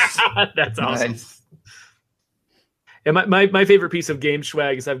 yeah. Nice. That's awesome. Nice. Yeah, my favorite piece of game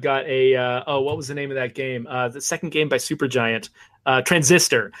swag is I've got a what was the name of that game? The second game by Supergiant,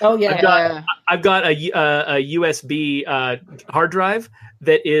 Transistor. Oh yeah, I've got a USB hard drive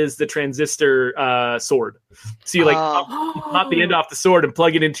that is the Transistor sword. So you pop the end off the sword and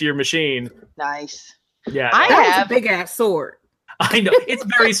plug it into your machine. Nice. Yeah, I have a big ass sword. I know it's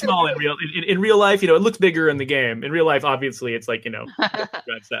very small in real life. It looks bigger in the game. In real life, obviously, it's like drive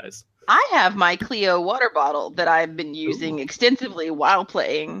size. I have my Clio water bottle that I've been using extensively while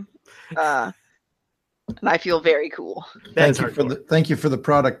playing, and I feel very cool. Thank you for the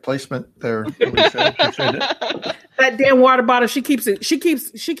product placement there, Alicia. Appreciate it. That damn water bottle. She keeps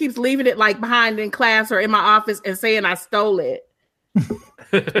leaving it like behind in class or in my office and saying I stole it.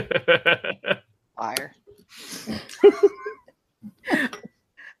 Liar.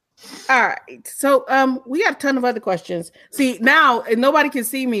 All right. So we got a ton of other questions. See, now, and nobody can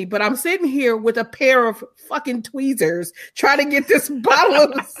see me, but I'm sitting here with a pair of fucking tweezers trying to get this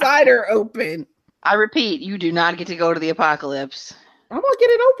bottle of cider open. I repeat, you do not get to go to the apocalypse. I'm gonna get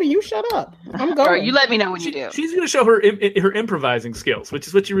it open. You shut up. I'm going. All right, you let me know when you do. She's gonna show her improvising skills, which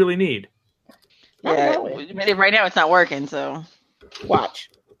is what you really need. Yeah, right now it's not working, so watch.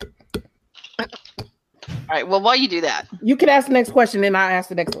 All right, well, while you do that, you can ask the next question, and I'll ask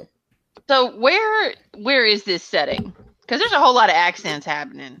the next one. So where is this setting? Because there's a whole lot of accents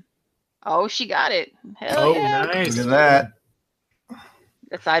happening. Oh, she got it. Hell yeah. Nice. Look at that.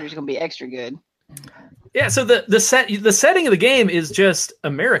 The cider's gonna be extra good. Yeah, so the setting of the game is just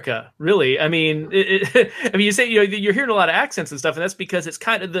America, really. I mean, you say you're hearing a lot of accents and stuff, and that's because it's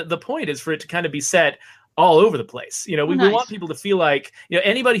kind of the point is for it to kind of be set all over the place. We want people to feel like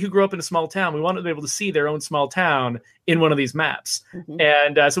anybody who grew up in a small town, we want to be able to see their own small town in one of these maps. Mm-hmm.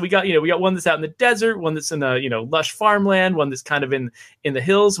 And so we got one that's out in the desert, one that's in the lush farmland, one that's kind of in the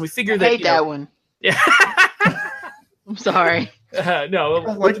hills. And we figure that hate that one. Yeah, I'm sorry. No,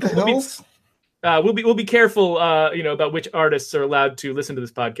 I like the hills. We'll be careful, about which artists are allowed to listen to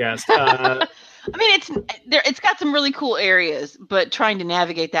this podcast. I mean, it's got some really cool areas, but trying to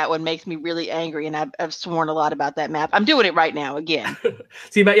navigate that one makes me really angry, and I've sworn a lot about that map. I'm doing it right now again.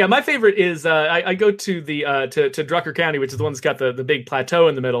 See, my favorite is I go to the to Drucker County, which is the one that's got the big plateau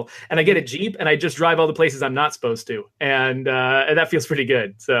in the middle, and I get a Jeep and I just drive all the places I'm not supposed to, and that feels pretty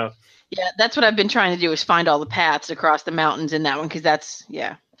good. So yeah, that's what I've been trying to do is find all the paths across the mountains in that one because that's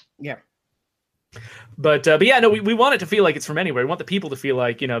yeah. But yeah, no, we want it to feel like it's from anywhere. We want the people to feel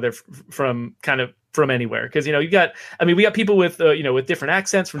like they're from anywhere because we got people with with different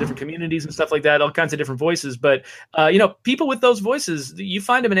accents from different communities and stuff like that, all kinds of different voices. But people with those voices, you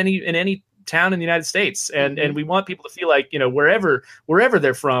find them in any town in the United States, and we want people to feel like wherever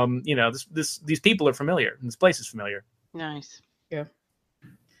they're from, these people are familiar and this place is familiar. Nice. Yeah.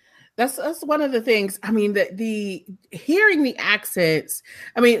 That's one of the things. I mean, the hearing the accents.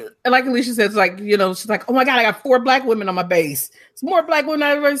 I mean, like Alicia says, like she's like, "Oh my God, I got 4 black women on my base. It's more black women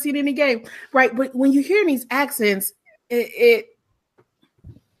I've ever seen in any game." Right? But when you hear these accents, I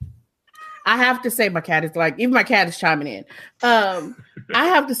have to say, my cat is like, even my cat is chiming in. I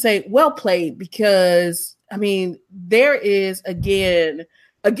have to say, well played, because I mean, there is again,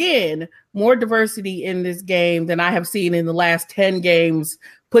 more diversity in this game than I have seen in the last 10 games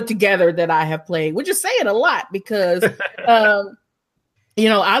put together that I have played, which is saying a lot because,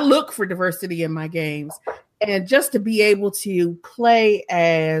 I look for diversity in my games. And just to be able to play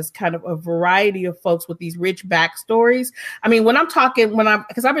as kind of a variety of folks with these rich backstories. I mean,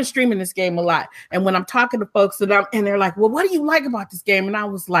 because I've been streaming this game a lot, and when I'm talking to folks and they're like, well, what do you like about this game? And I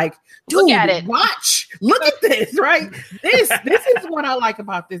was like, dude, look at this, right? This is what I like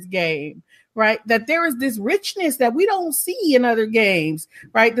about this game. Right, that there is this richness that we don't see in other games,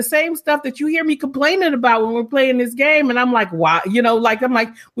 right? The same stuff that you hear me complaining about when we're playing this game, and I'm like, why?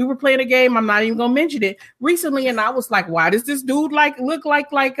 We were playing a game. I'm not even gonna mention it recently, and I was like, why does this dude look like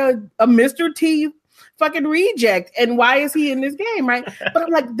a Mr. T fucking reject, and why is he in this game, right? But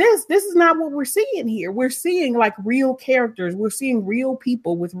I'm like, this is not what we're seeing here. We're seeing like real characters. We're seeing real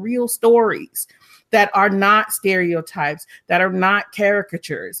people with real stories that are not stereotypes, that are not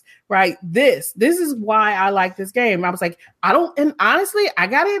caricatures, right? This is why I like this game. I was like, and honestly, I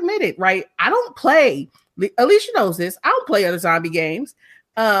gotta admit it, right? I don't play, Alicia knows this, I don't play other zombie games.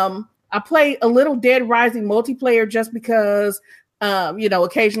 I play a little Dead Rising multiplayer just because,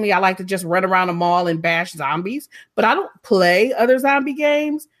 occasionally I like to just run around a mall and bash zombies, but I don't play other zombie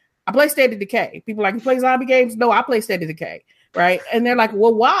games. I play State of Decay. People like, you play zombie games? No, I play State of Decay, right? And they're like,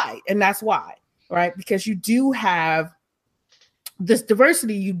 well, why? And that's why. Right, because you do have this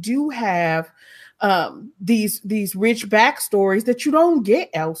diversity, you do have these rich backstories that you don't get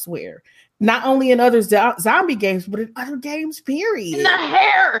elsewhere. Not only in other zombie games, but in other games. Period. In the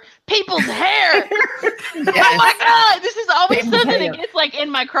hair, people's hair. Yes. Oh my god, this is always people's something hair that gets like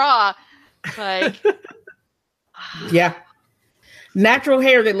in my craw. Like, yeah. Natural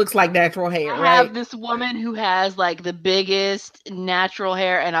hair that looks like natural hair. I have this woman who has like the biggest natural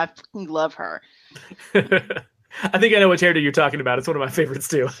hair, and I fucking love her. I think I know which hairdo you're talking about. It's one of my favorites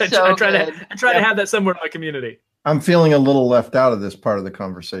too. I try to have that somewhere in my community. I'm feeling a little left out of this part of the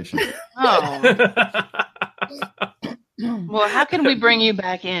conversation. Oh. Well, how can we bring you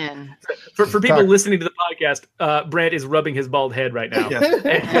back in? For people listening to the podcast, Brant is rubbing his bald head right now.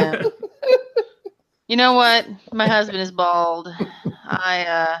 Yeah. You know what? My husband is bald.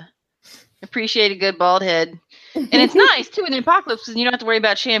 I appreciate a good bald head. And it's nice, too, in the apocalypse because you don't have to worry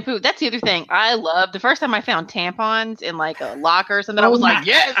about shampoo. That's the other thing. I love the first time I found tampons in like a locker or something, I was like,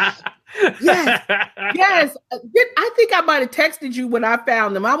 yes! Yes. I think I might have texted you when I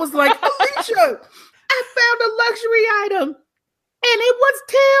found them. I was like, Alicia, I found a luxury item. And it was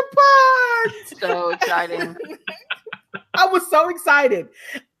tampons. So exciting. I was so excited.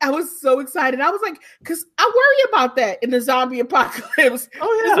 I was like, because I worry about that in the zombie apocalypse.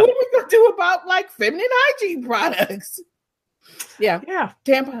 Oh, yeah. What are we going to do about like feminine hygiene products? Yeah.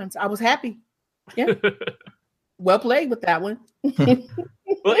 Tampons. I was happy. Yeah. Well played with that one. Well,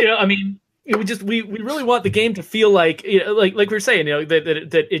 I mean, we really want the game to feel like, like we were saying,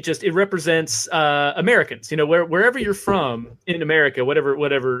 that it represents Americans, wherever you're from in America,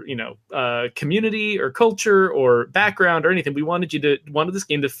 whatever community or culture or background or anything, we wanted this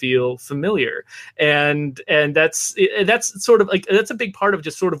game to feel familiar, and that's sort of like, that's a big part of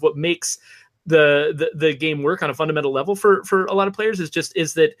just sort of what makes the game work on a fundamental level for a lot of players is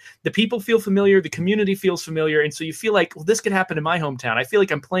that the people feel familiar, the community feels familiar, and so you feel like, well, this could happen in my hometown. I feel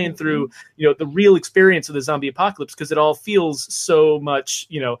like I'm playing through the real experience of the zombie apocalypse because it all feels so much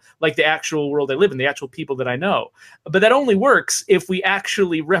like the actual world I live in, the actual people that I know. But that only works if we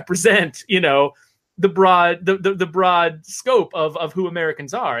actually represent the broad scope of who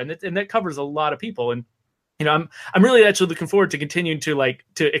Americans are, and that covers a lot of people. And I'm really actually looking forward to continuing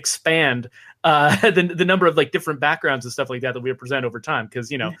to expand the number of like different backgrounds and stuff like that we represent over time,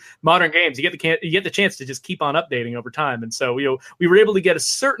 because modern games, you get the chance to just keep on updating over time, and so we were able to get a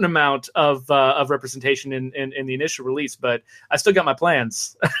certain amount of representation in the initial release, but I still got my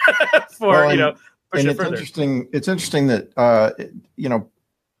plans for and it's further. It's interesting that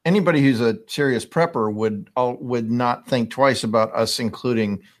anybody who's a serious prepper would not think twice about us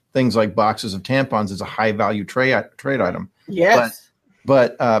including things like boxes of tampons as a high value trade item. Yes,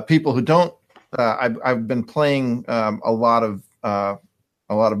 but people who don't, I've been playing a lot of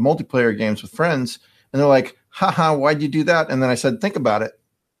multiplayer games with friends, and they're like, "Haha, why'd you do that?" And then I said, "Think about it."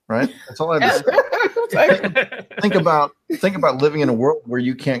 Right? That's all I have to say. Think about living in a world where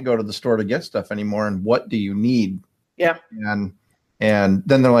you can't go to the store to get stuff anymore, and what do you need? Yeah. And then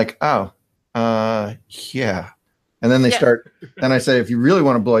they're like, "Oh, yeah." And then they start, then I say, if you really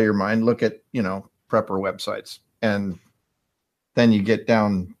want to blow your mind, look at, prepper websites. and then you go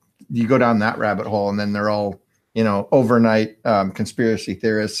down that rabbit hole, and then they're all, overnight conspiracy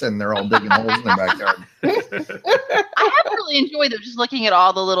theorists, and they're all digging holes in their backyard. I have really enjoyed just looking at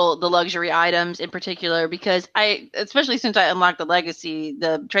all the luxury items in particular, because especially since I unlocked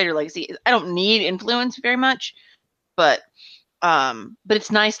the trader legacy, I don't need influence very much, but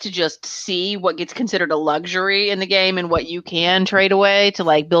it's nice to just see what gets considered a luxury in the game and what you can trade away to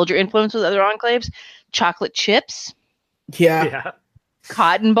like build your influence with other enclaves. Chocolate chips. Yeah.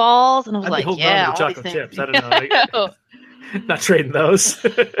 Cotton balls. And I was I'd like, be on to chocolate chips. I don't know. Not trading those.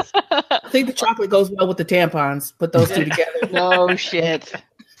 I think the chocolate goes well with the tampons. Put those two together. No shit.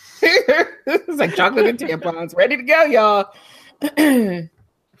 It's like chocolate and tampons. Ready to go, y'all.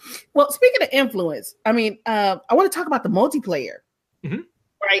 Well, speaking of influence, I mean, I want to talk about the multiplayer,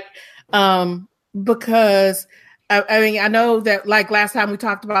 right? Because I mean, I know that like last time we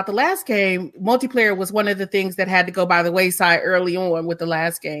talked about the last game, multiplayer was one of the things that had to go by the wayside early on with the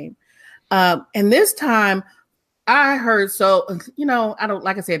last game. And this time I heard,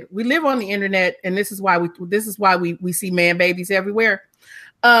 like I said, we live on the internet, and this is why we see man babies everywhere.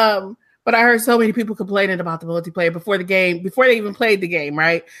 But I heard so many people complaining about the multiplayer before they even played the game,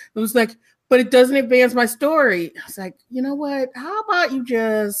 right? It was like, but it doesn't advance my story. I was like, you know what? How about you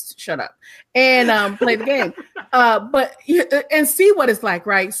just shut up and play the game, and see what it's like,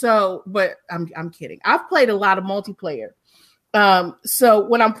 right? So, but I'm kidding. I've played a lot of multiplayer. So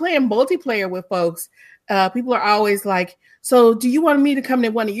when I'm playing multiplayer with folks, people are always like, so do you want me to come to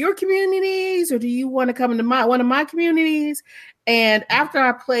one of your communities, or do you want to come into one of my communities? And after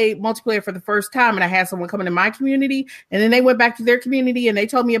I played multiplayer for the first time, and I had someone come into my community, and then they went back to their community, and they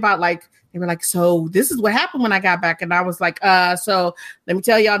told me about they were like, so this is what happened when I got back. And I was like, so let me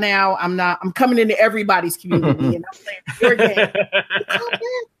tell y'all now, I'm coming into everybody's community and I'm playing your game.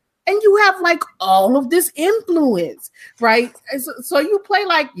 And you have like all of this influence, right? So you play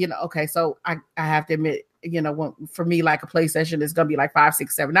okay, so I have to admit, for me, like a play session is going to be like 5,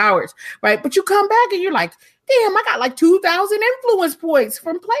 6, 7 hours, right? But you come back and you're like, damn, I got like 2,000 influence points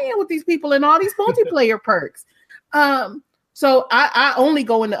from playing with these people and all these multiplayer perks. So I only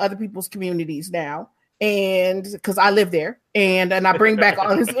go into other people's communities now, and because I live there, and I bring back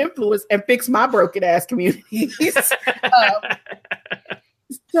all this influence and fix my broken ass communities.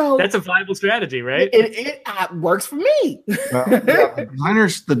 So that's a viable strategy, right? It works for me.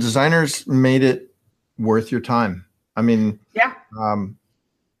 The designers made it worth your time. I mean, yeah.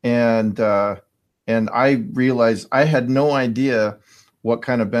 And I realized I had no idea what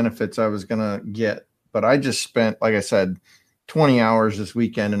kind of benefits I was going to get, but I just spent, like I said, 20 hours this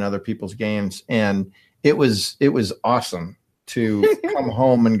weekend in other people's games, and it was awesome to come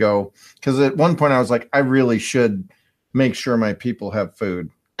home and go, because at one point I was like, I really should make sure my people have food.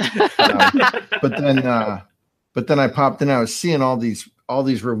 But then I popped in. I was seeing all these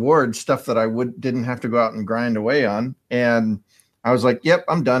rewards, stuff that I didn't have to go out and grind away on, and I was like, "Yep,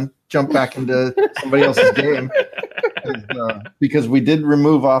 I'm done." Jump back into somebody else's game because we did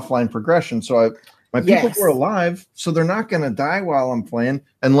remove offline progression. So my people were alive, so they're not going to die while I'm playing,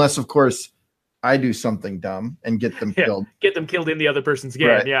 unless, of course, I do something dumb and get them killed. Get them killed in the other person's game,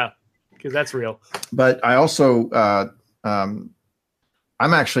 right. Yeah, because that's real. But I also.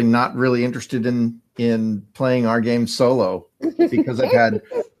 I'm actually not really interested in playing our game solo because I've had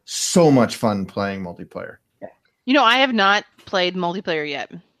so much fun playing multiplayer. I have not played multiplayer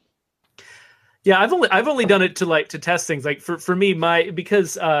yet. Yeah, I've only done it to test things. Like for me,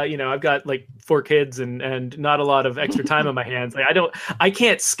 because I've got like 4 kids and not a lot of extra time on my hands. Like I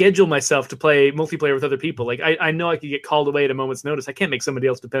can't schedule myself to play multiplayer with other people. Like I know I could get called away at a moment's notice. I can't make somebody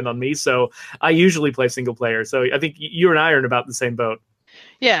else depend on me. So I usually play single player. So I think you and I are in about the same boat.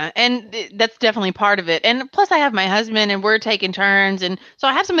 Yeah, and that's definitely part of it. And plus I have my husband, and we're taking turns, and so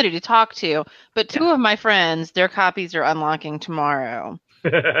I have somebody to talk to. But 2 of my friends, their copies are unlocking tomorrow. So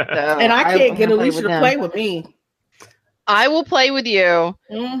and I can't get Alicia to play with me. I will play with you.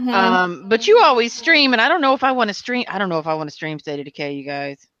 Mm-hmm. But you always stream, and I don't know if I want to stream. I don't know if I want to stream State of Decay, you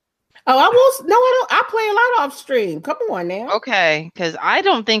guys. Oh, I will. No, I don't. I play a lot off stream. Come on now. Okay, because I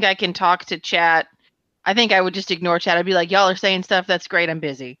don't think I can talk to chat. I think I would just ignore chat. I'd be like, y'all are saying stuff. That's great. I'm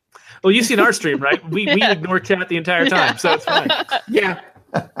busy. Well, you've seen our stream, right? We ignore chat the entire time, so it's fine. Yeah.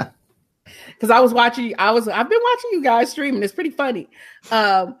 Because I've been watching you guys stream, and it's pretty funny.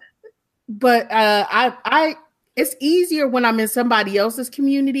 But it's easier when I'm in somebody else's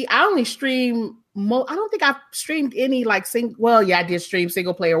community. I only stream I don't think I've streamed any like I did stream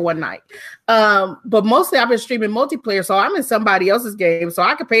single player one night. But mostly I've been streaming multiplayer. So I'm in somebody else's game. So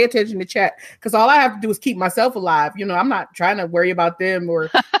I can pay attention to chat because all I have to do is keep myself alive. I'm not trying to worry about them or,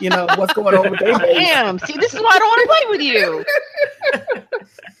 what's going on with them. Damn. See, this is why I don't want to play with you.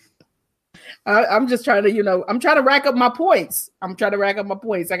 I'm just trying to, I'm trying to rack up my points. I got to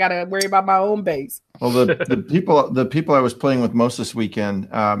worry about my own base. Well, the people I was playing with most this weekend,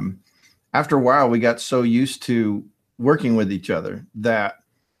 after a while, we got so used to working with each other that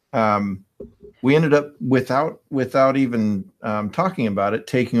we ended up without even talking about it,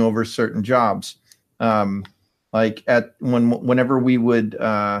 taking over certain jobs. Like whenever we would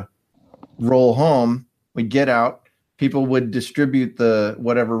roll home, we'd get out. People would distribute the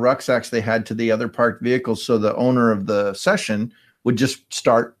whatever rucksacks they had to the other parked vehicles. So the owner of the session would just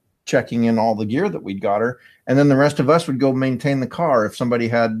start checking in all the gear that we'd got her. And then the rest of us would go maintain the car. If somebody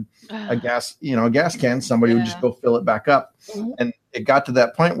had a gas can, somebody would just go fill it back up. Mm-hmm. And it got to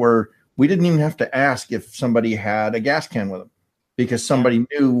that point where we didn't even have to ask if somebody had a gas can with them because somebody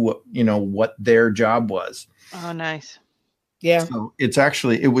knew, what their job was. Oh, nice. Yeah. So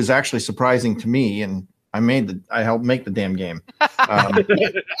it was actually surprising to me, and I helped make the damn game.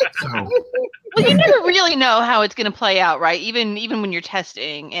 Well, you never really know how it's going to play out, right? Even when you're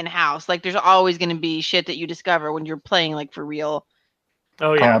testing in house, like there's always going to be shit that you discover when you're playing like for real.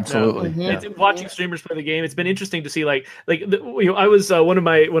 Oh yeah, absolutely. No. Mm-hmm. Watching streamers play the game, it's been interesting to see. I was one of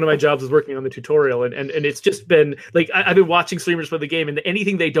my jobs was working on the tutorial, and it's just been like I've been watching streamers play the game, and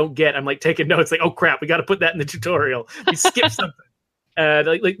anything they don't get, I'm like taking notes. Like, oh crap, we got to put that in the tutorial. We skipped something.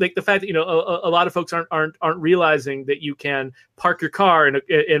 Like the fact that a lot of folks aren't realizing that you can park your car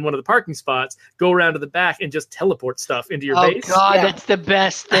in one of the parking spots, go around to the back, and just teleport stuff into your base. Oh God, that's the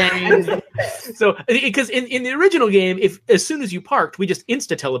best thing. So because in the original game, as soon as you parked, we just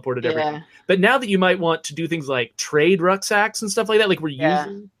insta teleported everything. But now that you might want to do things like trade rucksacks and stuff like that, like we're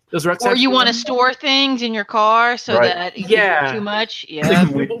using those rucksacks, or you want to store things in your car so that you don't too much. Yeah,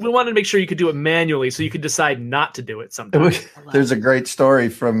 we wanted to make sure you could do it manually, so you could decide not to do it sometimes. There's a great story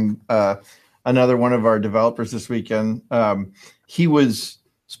from another one of our developers this weekend. He was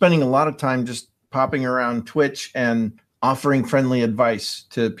spending a lot of time just popping around Twitch and offering friendly advice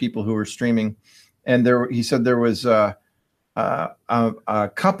to people who were streaming. And he said there was a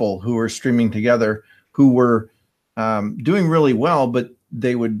couple who were streaming together who were doing really well, but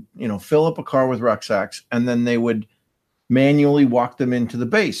they would, fill up a car with rucksacks and then they would manually walk them into the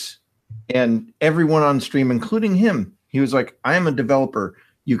base. And everyone on stream, including him, he was like, I am a developer.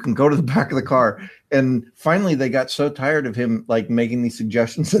 You can go to the back of the car. And finally, they got so tired of him like making these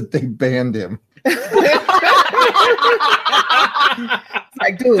suggestions that they banned him.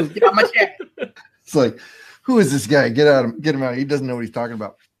 Like, dude, get out my chat. It's like, who is this guy? Get him out. He doesn't know what he's talking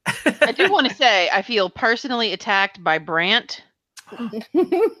about. I do want to say I feel personally attacked by Brant,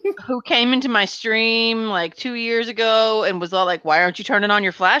 who came into my stream like 2 years ago and was all like, why aren't you turning on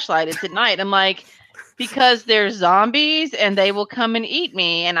your flashlight? It's at night. I'm like, because there's zombies and they will come and eat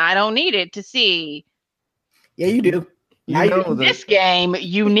me and I don't need it to see. Yeah, you do. In this game,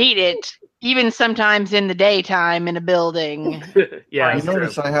 you need it, even sometimes in the daytime in a building. Yeah, I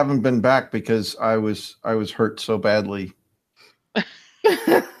notice I haven't been back because I was hurt so badly. Such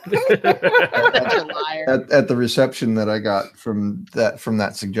a liar. At the reception that I got from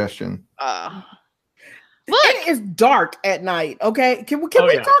that suggestion. Look, it is dark at night. Okay, can we talk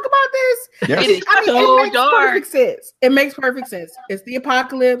about this? Yes. It is so dark. Perfect sense. It makes perfect sense. It's the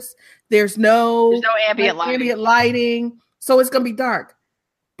apocalypse. There's no ambient lighting, so it's gonna be dark.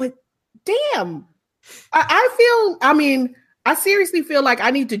 But damn, I seriously feel like I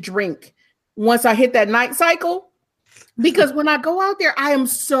need to drink once I hit that night cycle. Because when I go out there, I am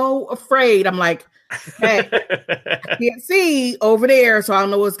so afraid. I'm like, hey, I can't see over there, so I don't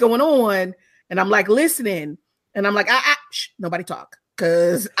know what's going on. And I'm like listening, and I'm like, nobody talk,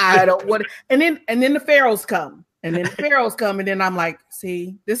 because I don't want. And then the pharaohs come, and then I'm like,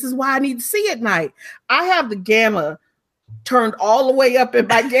 see, this is why I need to see at night. I have the gamma turned all the way up in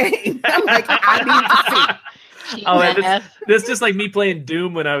my game. I'm like, I need to see. That's just like me playing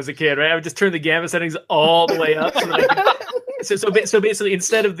Doom when I was a kid, right? I would just turn the gamma settings all the way up. So basically,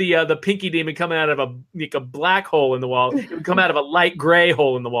 instead of the pinky demon coming out of a black hole in the wall, it would come out of a light gray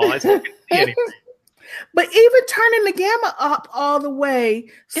hole in the wall. I couldn't see anything. But even turning the gamma up all the way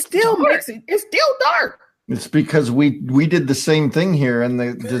it's still dark. It's because we did the same thing here, and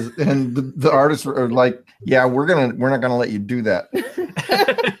the artists are like, yeah, we're not gonna let you do that.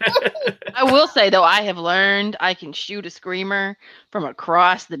 I will say though, I have learned I can shoot a screamer from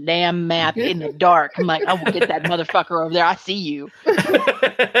across the damn map in the dark. I'm like, I will get that motherfucker over there. I see you.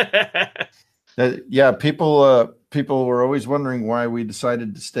 People were always wondering why we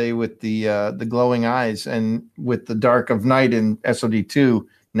decided to stay with the glowing eyes and with the dark of night in SOD2.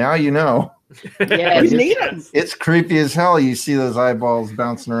 Now you know. Yeah, it's creepy as hell. You see those eyeballs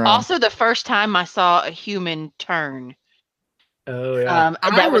bouncing around. Also, the first time I saw a human turn. Oh yeah,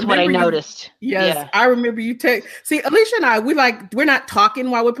 that was what I noticed. Yes, yeah. I remember you See, Alicia and I, we're not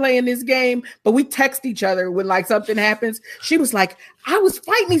talking while we're playing this game, but we text each other when like something happens. She was like, "I was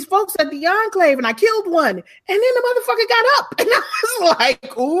fighting these folks at the Enclave and I killed one, and then the motherfucker got up," and I was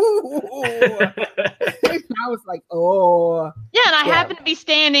like, "Ooh," and I was like, "Oh." Yeah, and I happened to be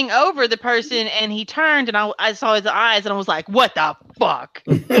standing over the person, and he turned, and I saw his eyes, and I was like, "What the fuck?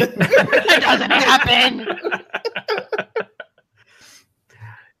 That doesn't happen."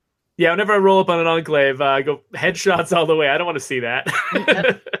 Yeah, whenever I roll up on an Enclave, I go headshots all the way. I don't want to see that.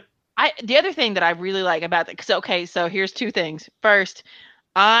 The other thing that I really like about that, so here's two things. First,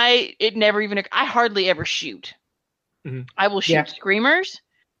 I hardly ever shoot. Mm-hmm. I will shoot screamers,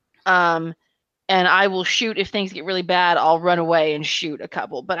 and I will shoot if things get really bad. I'll run away and shoot a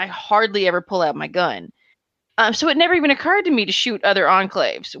couple, but I hardly ever pull out my gun. So it never even occurred to me to shoot other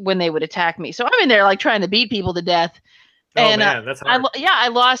Enclaves when they would attack me. So I'm in there like trying to beat people to death. And man, that's hard. I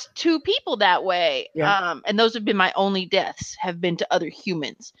lost 2 people that way. Yeah. And those have been my only deaths, have been to other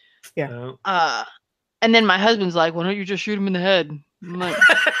humans. Yeah. And then my husband's like, "Why don't you just shoot him in the head?" I'm like,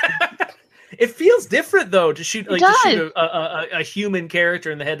 it feels different though to shoot a human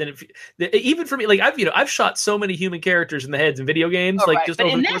character in the head than even for me. Like I've shot so many human characters in the heads in video games, just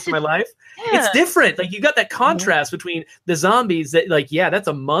over the course of my life. Yeah. It's different. Like you got that contrast between the zombies that that's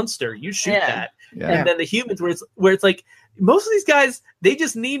a monster. You shoot that. Yeah. And then the humans where it's like most of these guys, they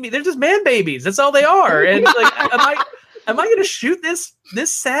just need me. They're just man babies. That's all they are. And like, am I going to shoot this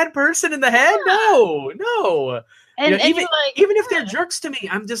sad person in the head? No. And even if they're jerks to me,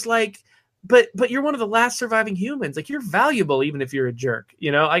 I'm just like, but you're one of the last surviving humans. Like you're valuable, even if you're a jerk.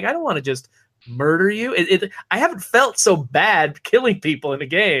 Like I don't want to just murder you. I haven't felt so bad killing people in a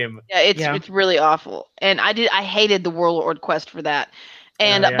game. Yeah, it's really awful. And I hated the Warlord quest for that.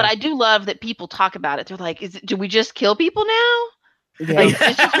 And but I do love that people talk about it. They're like, do we just kill people now? Yeah. Like,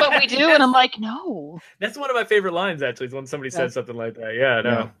 it's just what we do. And I'm like, no. That's one of my favorite lines, actually, is when somebody says something like that. Yeah,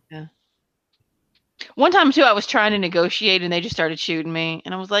 no. Yeah. One time, too, I was trying to negotiate, and they just started shooting me.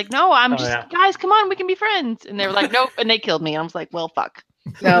 And I was like, no, guys, come on, we can be friends. And they were like, nope. And they killed me. And I was like, well, fuck.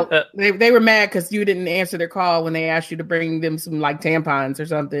 No, they were mad because you didn't answer their call when they asked you to bring them some like tampons or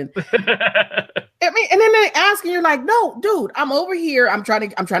something. And then they ask and you're like, no, dude, I'm over here. I'm trying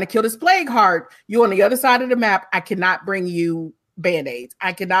to kill this plague heart. You on the other side of the map. I cannot bring you Band-Aids.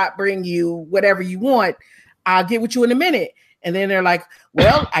 I cannot bring you whatever you want. I'll get with you in a minute. And then they're like,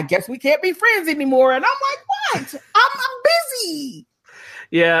 well, I guess we can't be friends anymore. And I'm like, what? I'm busy.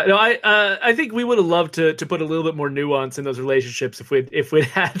 Yeah, no, I think we would have loved to put a little bit more nuance in those relationships if we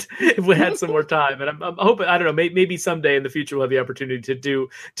had some more time. And I'm hoping, I don't know, maybe someday in the future we'll have the opportunity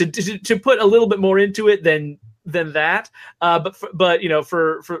to put a little bit more into it than that. But for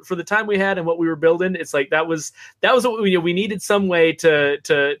the time we had and what we were building, it's like that was what we needed some way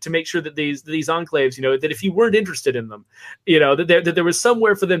to make sure that these enclaves, that if you weren't interested in them, that there was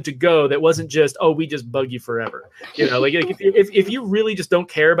somewhere for them to go that wasn't just, oh, we just bug you forever. Like if you really just don't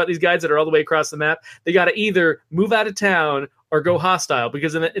care about these guys that are all the way across the map, they got to either move out of town or go hostile,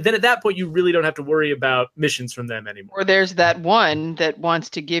 because then at that point you really don't have to worry about missions from them anymore. Or there's that one that wants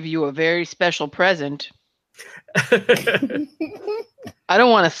to give you a very special present. I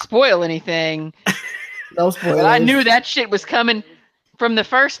don't want to spoil anything. No spoilers. But I knew that shit was coming from the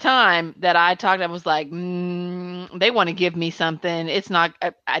first time that I talked. I was like, they want to give me something. It's not.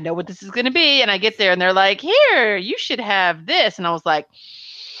 I know what this is going to be, and I get there, and they're like, "Here, you should have this," and I was like,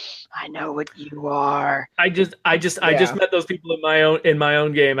 I know what you are. I just met those people in my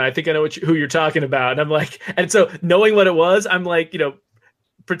own game, and I think I know who you're talking about. And I'm like, and so knowing what it was, I'm like,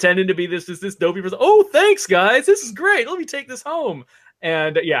 pretending to be this dopey person. Oh, thanks, guys. This is great. Let me take this home.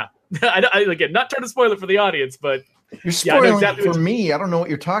 And again, not trying to spoil it for the audience, but you're spoiling it for me. I don't know what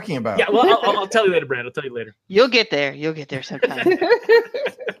you're talking about. Yeah, well, I'll tell you later, Brad. I'll tell you later. You'll get there. Sometime.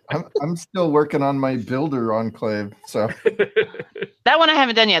 I'm still working on my builder enclave. So that one I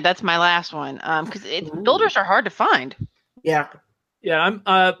haven't done yet. That's my last one. Because builders are hard to find. Yeah. Yeah, I'm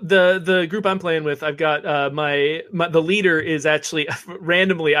the group I'm playing with. I've got the leader is actually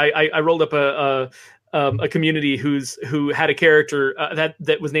randomly. I rolled up a community who had a character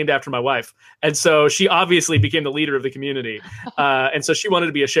that was named after my wife, and so she obviously became the leader of the community, and so she wanted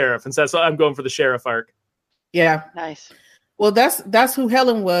to be a sheriff, and so I'm going for the sheriff arc. Yeah, nice. Well, that's who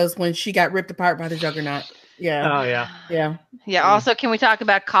Helen was when she got ripped apart by the Juggernaut. Yeah. Oh yeah. Yeah. Yeah. Also, can we talk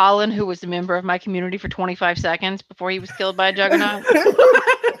about Colin, who was a member of my community for 25 seconds before he was killed by a juggernaut?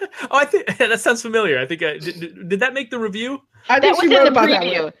 Oh, I think that sounds familiar. I think did that make the review? I think That she was in wrote the about that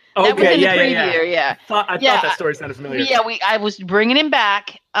preview. one. That was Okay, in the yeah. preview. Yeah. I thought that story sounded familiar. Yeah, I was bringing him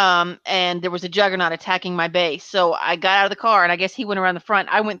back, and there was a juggernaut attacking my base. So I got out of the car, and I guess he went around the front.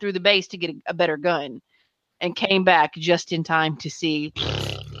 I went through the base to get a better gun, and came back just in time to see.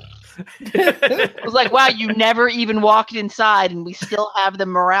 It was like, wow, you never even walked inside, and we still have the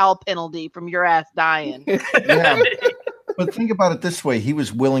morale penalty from your ass dying. Yeah. But think about it this way. He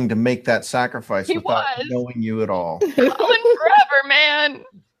was willing to make that sacrifice He without was. knowing you at all. Colin forever, man.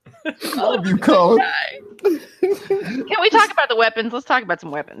 Love you, Colin. Can we talk about the weapons? Let's talk about some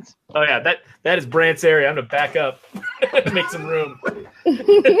weapons. Oh yeah, that is Brant's area. I'm gonna back up, make some room.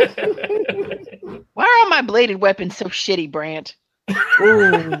 Why are all my bladed weapons so shitty, Brant?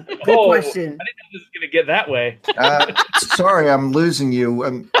 Ooh, good question. I didn't know this was gonna get that way. Sorry, I'm losing you.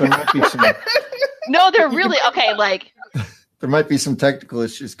 There might be some. No, they're really okay. Like There might be some technical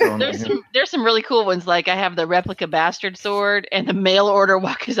issues going on here. there's some really cool ones. Like I have the replica bastard sword and the mail order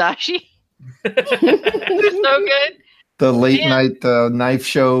wakizashi. They're so good. The late night knife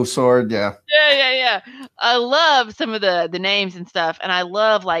show sword, yeah. Yeah. I love some of the names and stuff, and I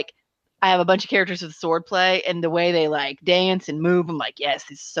love like I have a bunch of characters with sword play and the way they like dance and move. I'm like, yes,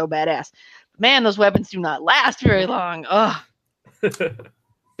 this is so badass. Man, those weapons do not last very long. Ugh.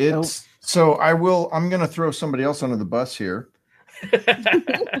 It's so I'm gonna throw somebody else under the bus here.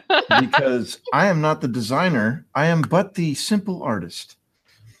 Because I am not the designer. I am but the simple artist.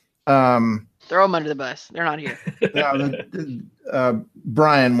 Throw them under the bus. They're not here.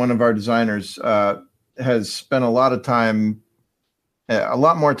 Brian, one of our designers, has spent a lot of time, a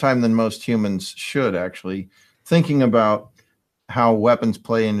lot more time than most humans should actually, thinking about how weapons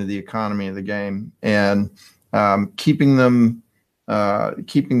play into the economy of the game and keeping them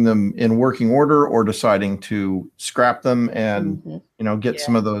in working order or deciding to scrap them and get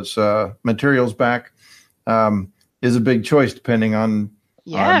some of those materials back is a big choice depending on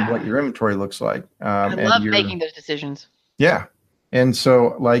what your inventory looks like. I love making those decisions. Yeah, and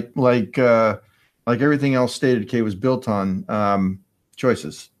so like everything else, State of Decay was built on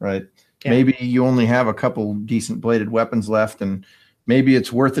choices, right? Yeah. Maybe you only have a couple decent bladed weapons left, and maybe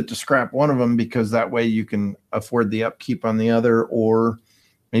it's worth it to scrap one of them because that way you can afford the upkeep on the other, or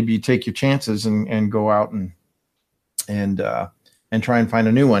maybe you take your chances and go out and try and find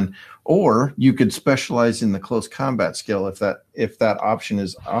a new one. Or you could specialize in the close combat skill if that option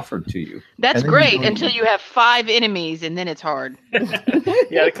is offered to you. That's great until you have 5 enemies, and then it's hard.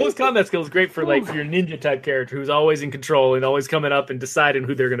 Yeah, the close combat skill is great for for your ninja type character who's always in control and always coming up and deciding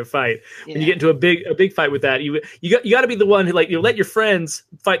who they're going to fight. Yeah. When you get into a big fight with that, you got to be the one who you let your friends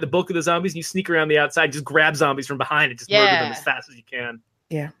fight the bulk of the zombies, and you sneak around the outside, just grab zombies from behind and just murder them as fast as you can.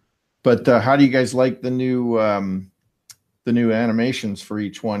 Yeah. But how do you guys like the new animations for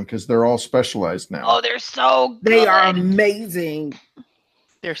each one, because they're all specialized now? Oh, they're so good. They are amazing.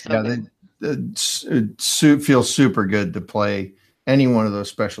 They're so good. It feels super good to play any one of those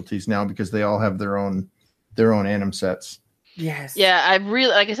specialties now because they all have their own anim sets. Yes. Yeah, I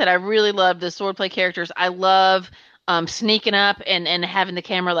really love the swordplay characters. I love sneaking up and having the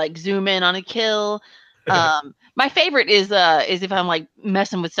camera zoom in on a kill. My favorite is if I'm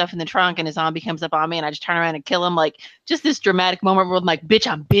messing with stuff in the trunk and a zombie comes up on me and I just turn around and kill him. Just this dramatic moment where I'm like, bitch,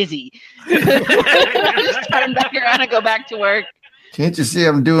 I'm busy. I just turn back around and go back to work. Can't you see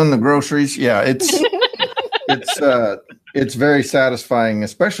I'm doing the groceries? Yeah, it's very satisfying,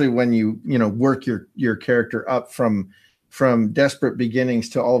 especially when you work your character up from desperate beginnings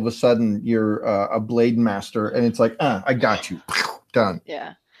to all of a sudden you're a blade master and it's like, I got you. Done.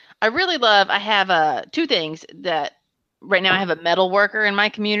 Yeah. I really love, I have 2 things that right now I have a metal worker in my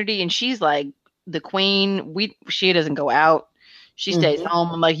community and she's like the queen. She doesn't go out. She stays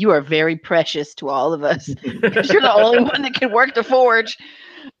home. I'm like, you are very precious to all of us. You're the only one that can work the forge.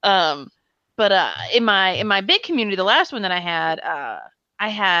 But in my big community, the last one that I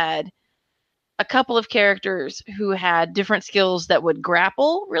had a couple of characters who had different skills that would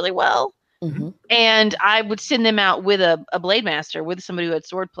grapple really well. Mm-hmm. And I would send them out with a blade master, with somebody who had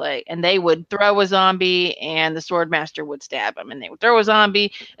sword play, and they would throw a zombie and the sword master would stab them, and they would throw a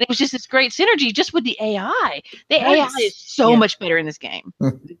zombie. And it was just this great synergy just with the AI. The AI is so much better in this game.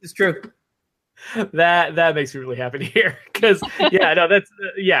 It's true. That makes me really happy to hear, because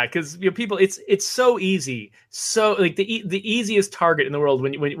because people, it's so easy, so like the easiest target in the world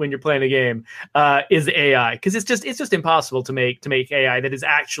when you're playing a game is the AI, because it's just impossible to make AI that is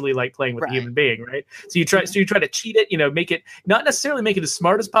actually like playing with a human being, right? So you try to cheat it, make it, not necessarily make it as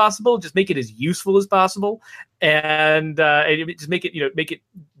smart as possible, just make it as useful as possible, and just make it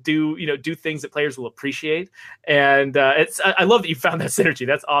do things that players will appreciate. And I love that you found that synergy.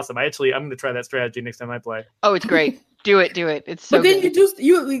 That's awesome. I'm going to try that strategy next time I play. Oh, it's great. Do it. It's so. But then good.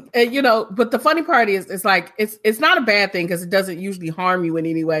 But the funny part is, it's like it's not a bad thing because it doesn't usually harm you in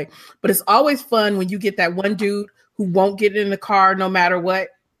any way. But it's always fun when you get that one dude who won't get in the car no matter what.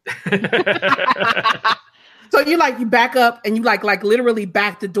 So you back up and you like literally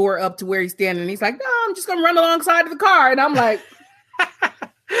back the door up to where he's standing. And he's like, no, I'm just gonna run alongside of the car, and I'm like.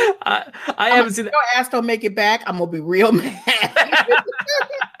 I haven't seen that. Your ass don't make it back, I'm gonna be real mad.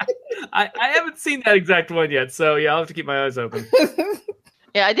 I haven't seen that exact one yet, so yeah, I'll have to keep my eyes open.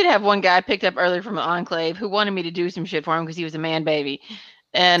 Yeah, I did have one guy I picked up earlier from an enclave who wanted me to do some shit for him because he was a man baby,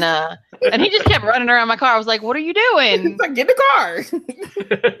 and he just kept running around my car. I was like, "What are you doing?" Like, get in the car.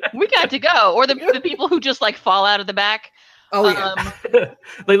 We got to go. Or the people who just like fall out of the back. Oh yeah.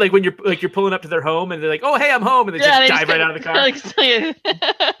 like when you're pulling up to their home and they're like, "Oh hey, I'm home," and they just dive right out of the car.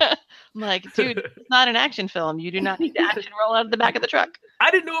 I'm like, dude, it's not an action film. You do not need to action roll out of the back of the truck. I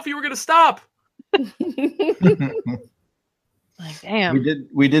didn't know if you were going to stop. Like, damn.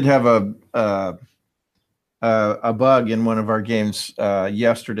 We did have a bug in one of our games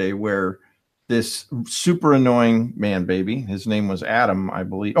yesterday where this super annoying man baby, his name was Adam, I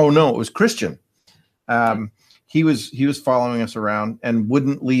believe. Oh no, it was Christian. He was following us around and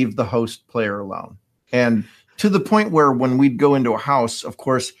wouldn't leave the host player alone. And to the point where when we'd go into a house, of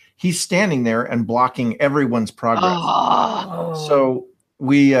course, he's standing there and blocking everyone's progress. Oh. So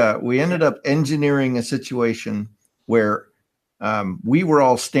we ended up engineering a situation where we were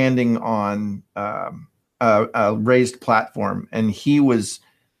all standing on a raised platform, and he was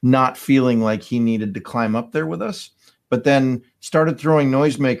not feeling like he needed to climb up there with us, but then started throwing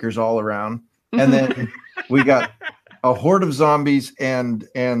noisemakers all around. And then we got a horde of zombies, and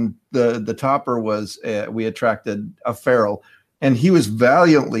the topper was we attracted a feral, and he was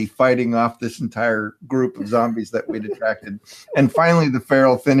valiantly fighting off this entire group of zombies that we'd attracted. And finally, the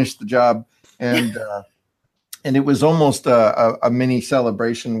feral finished the job, and it was almost a mini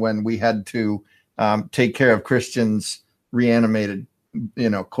celebration when we had to take care of Christian's reanimated,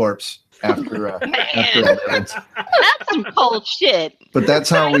 corpse after. That's some cold shit. But that's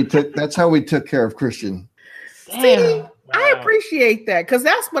how we took care of Christian. Damn. See, I appreciate that, because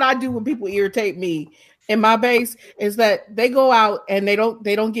that's what I do when people irritate me in my base, is that they go out and they don't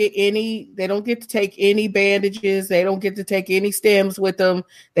get to take any bandages, they don't get to take any stems with them.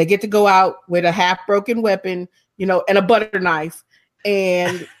 They get to go out with a half broken weapon, and a butter knife,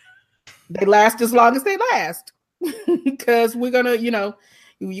 and they last as long as they last. Because we're gonna, you're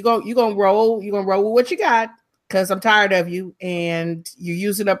gonna roll with what you got. Because I'm tired of you, and you're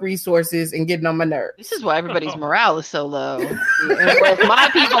using up resources and getting on my nerves. This is why everybody's morale is so low. Whereas my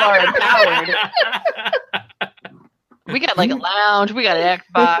people are empowered. We got like a lounge, we got an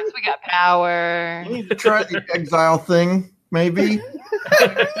Xbox, we got power. You need to try the exile thing, maybe.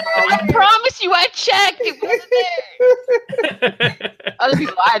 I promise you, I checked. It wasn't there. Other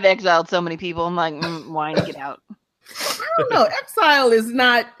people, I've exiled so many people. I'm like, why not get out? I don't know. Exile is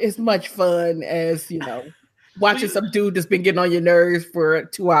not as much fun as, watching some dude that's been getting on your nerves for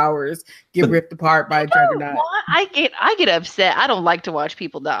 2 hours get ripped apart by a juggernaut. I get upset. I don't like to watch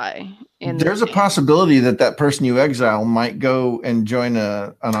people die. There's a possibility that person you exile might go and join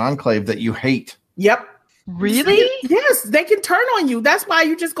an enclave that you hate. Yep. Really? Yes, they can turn on you. That's why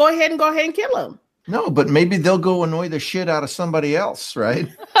you just go ahead and kill them. No, but maybe they'll go annoy the shit out of somebody else, right?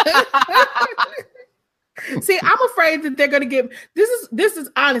 See, I'm afraid that they're going to get this is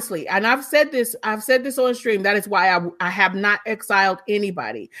honestly, and I've said this on stream. That is why I have not exiled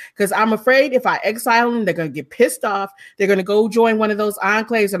anybody, because I'm afraid if I exile them, they're going to get pissed off. They're going to go join one of those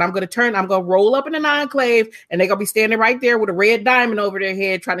enclaves, and I'm going to roll up in an enclave, and they're going to be standing right there with a red diamond over their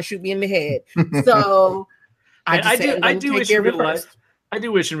head trying to shoot me in the head. So I do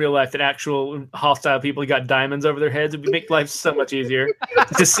wish in real life that actual hostile people got diamonds over their heads. It would make life so much easier.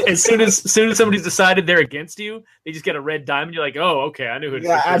 Just as soon as somebody's decided they're against you, they just get a red diamond. You're like, oh, okay, I knew who.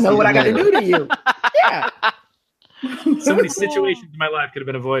 Yeah, I know what I got to do to you. Yeah. So many situations in my life could have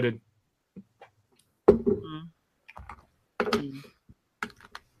been avoided. All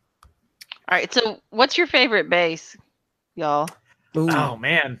right, so what's your favorite base, y'all? Ooh. Oh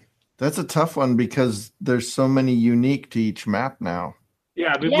man, that's a tough one because there's so many unique to each map now.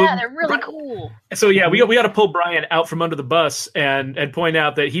 Yeah, they're really cool. So yeah, we got to pull Brian out from under the bus and point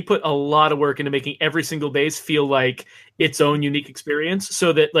out that he put a lot of work into making every single base feel like its own unique experience,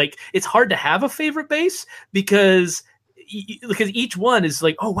 so that like it's hard to have a favorite base because each one is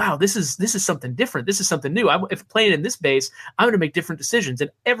like, oh wow, this is something different. This is something new. If playing in this base, I'm going to make different decisions, and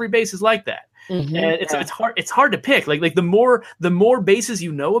every base is like that. Mm-hmm. And it's hard to pick. Like the more bases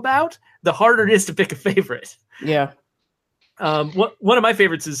you know about, the harder it is to pick a favorite. Yeah. One of my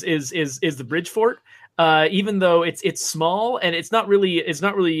favorites is the Bridge Fort. Even though it's small and it's not really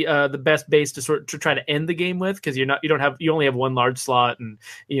the best base to try to end the game with, because you only have one large slot and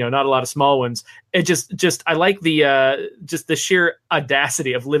not a lot of small ones. It just I like the sheer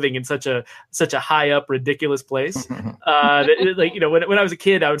audacity of living in such a high up ridiculous place. When I was a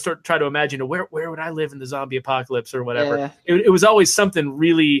kid, I would try to imagine where would I live in the zombie apocalypse or whatever. Yeah. It was always something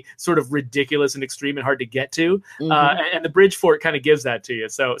really sort of ridiculous and extreme and hard to get to. And the Bridge Fort kind of gives that to you.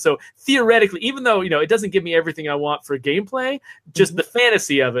 So theoretically, even though it doesn't give me everything I want for gameplay, just the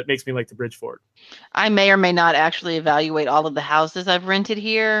fantasy of it makes me like the Bridge Fort. I may or may not actually evaluate all of the houses I've rented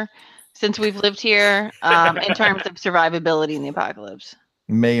here since we've lived here, in terms of survivability in the apocalypse.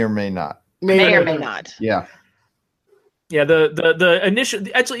 May or may not. May or may not. Yeah. Yeah, the initial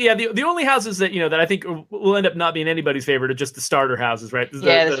the only houses that that I think will end up not being anybody's favorite are just the starter houses, right?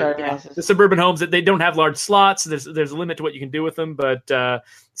 The starter houses. The suburban homes that they don't have large slots. There's a limit to what you can do with them, but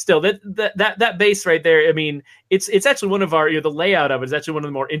still that base right there. I mean, it's actually one of our the layout of it is actually one of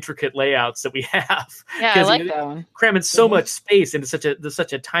the more intricate layouts that we have. Yeah, I like that one. Cramming so much space into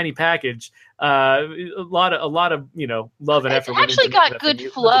such a tiny package. A lot of love and effort. It's actually got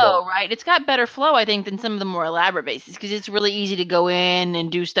good flow, right? It's got better flow, I think, than some of the more elaborate bases because it's really easy to go in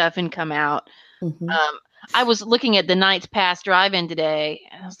and do stuff and come out. Mm-hmm. I was looking at the Knights Pass drive-in today,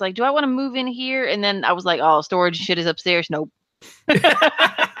 and I was like, "Do I want to move in here?" And then I was like, "Oh, storage shit is upstairs." Nope.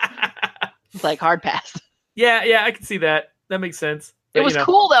 It's like hard pass. Yeah, I can see that. That makes sense. It was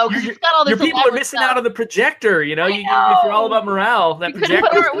cool though because it's got all this. Your people are missing out on the projector. If you're all about morale, that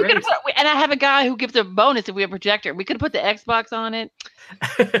projector. And I have a guy who gives a bonus if we have a projector. We could have put the Xbox on it.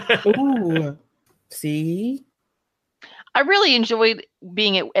 Ooh, see, I really enjoyed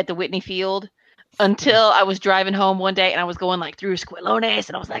being at the Whitney Field until I was driving home one day and I was going like through Squilones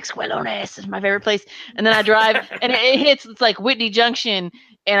and I was like, Squilones is my favorite place. And then I drive and it hits. It's like Whitney Junction,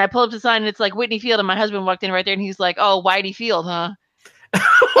 and I pull up the sign and it's like Whitney Field. And my husband walked in right there and he's like, "Oh, Whitey Field, huh?"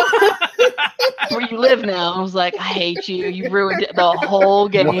 Where you live now. I was like, I hate you. You ruined the whole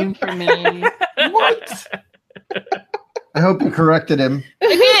game for me. What? I hope you corrected him.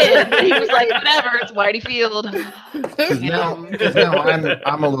 I did. He was like, whatever, it's Whitey Field. Now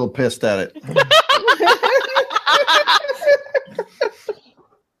I'm a little pissed at it.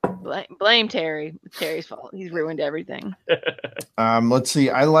 Blame Terry. It's Terry's fault. He's ruined everything. Let's see.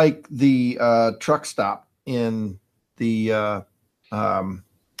 I like the truck stop in the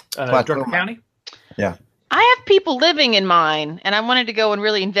Drucker County. Yeah. I have people living in mine, and I wanted to go and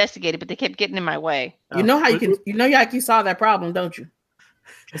really investigate it, but they kept getting in my way. You know how you saw that problem, don't you?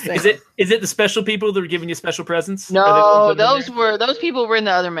 Is it the special people that were giving you special presents? No, those people were in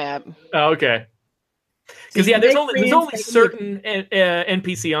the other map. Oh, okay. Because there's only certain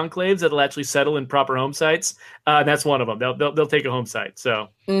NPC enclaves that'll actually settle in proper home sites. That's one of them. They'll take a home site. So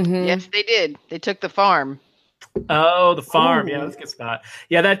Yes, they did. They took the farm. Oh, the farm. Ooh. Yeah, that's a good spot.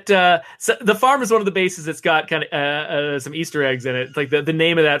 Yeah, so the farm is one of the bases that's got kind of some Easter eggs in it. It's like the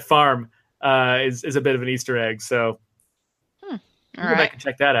name of that farm is a bit of an Easter egg. So All go back and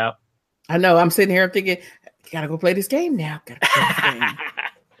check that out. I know. I'm sitting here thinking, gotta go play this game now.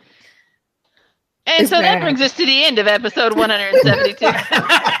 And so that brings us to the end of episode 172.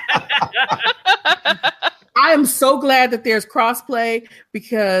 I am so glad that there's crossplay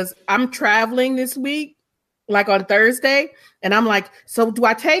because I'm traveling this week, like on Thursday, and I'm like, so do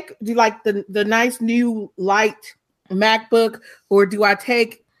I take the nice new light MacBook, or do I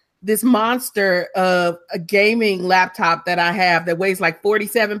take this monster of a gaming laptop that I have that weighs like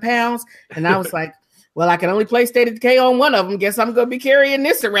 47 pounds? And I was like, well, I can only play State of Decay on one of them. Guess I'm going to be carrying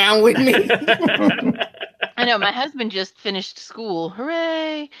this around with me. I know. My husband just finished school.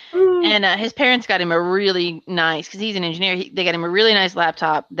 Hooray. And his parents got him a really nice, because he's an engineer, they got him a really nice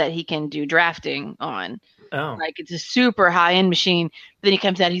laptop that he can do drafting on. Oh. Like, it's a super high-end machine. But then he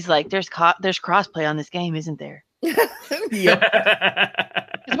comes out, he's like, there's crossplay on this game, isn't there? Yep.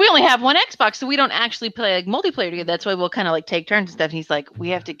 We only have one Xbox, so we don't actually play like multiplayer together. That's why we'll kind of like take turns and stuff. And he's like, we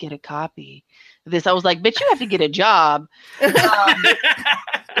have to get a copy of this. I was like, bitch, you have to get a job.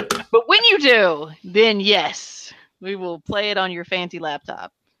 But when you do, then yes, we will play it on your fancy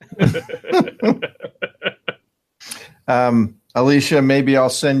laptop. Alicia, maybe I'll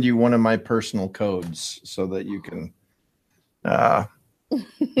send you one of my personal codes so that you can, so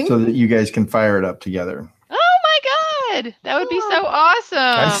that you guys can fire it up together. Oh my God, that would be so awesome.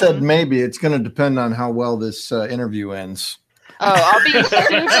 I said maybe. It's going to depend on how well this interview ends. Oh, I'll be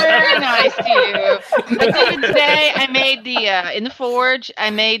super nice to you. But even today, I made in the forge.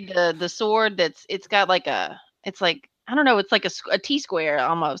 I made the sword it's got like it's like I don't know, it's like a T square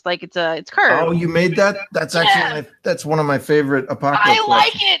almost, like it's curved. Oh, you made that? That's actually that's one of my favorite Apocalypse. I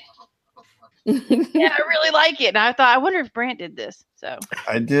like it. Yeah, I really like it. And I thought, I wonder if Brant did this. So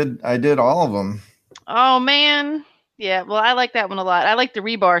I did all of them. Oh man, yeah. Well, I like that one a lot. I like the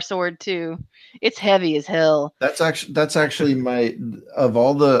rebar sword too. It's heavy as hell. That's actually my of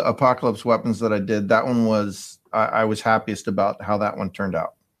all the Apocalypse weapons that I did. That one was I was happiest about how that one turned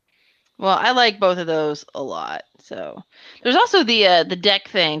out. Well, I like both of those a lot. So there's also the deck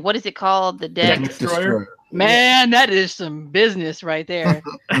thing. What is it called? The deck destroyer. Man, that is some business right there.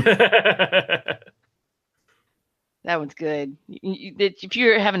 That one's good. If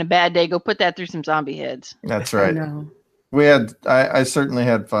you're having a bad day, go put that through some zombie heads. That's right. I certainly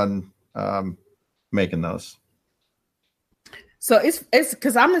had fun making those. So it's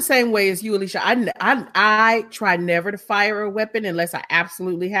because I'm the same way as you, Alicia. I try never to fire a weapon unless I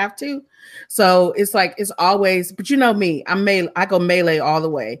absolutely have to. So it's like it's always. But you know me, I go melee all the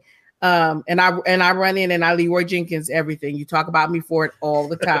way. And I run in and I Leroy Jenkins everything. You talk about me for it all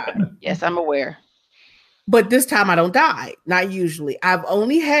the time. Yes, I'm aware. But this time I don't die. Not usually. I've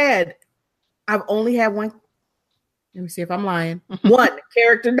only had one. Let me see if I'm lying. One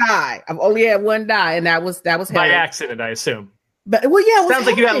character die. I've only had one die, and that was by accident, I assume. But well, yeah, sounds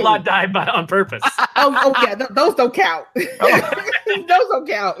like you had a lot die on purpose. oh yeah, those don't count. Those don't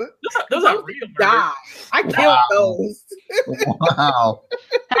count. Those are real. Die. I killed those. Wow.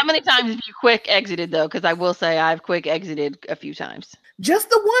 How many times have you quick exited though? Because I will say I've quick exited a few times.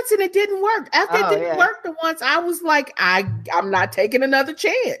 Just the once, and it didn't work. After it didn't work the once, I was like, I'm not taking another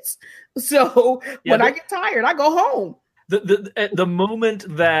chance. So when I get tired, I go home. The moment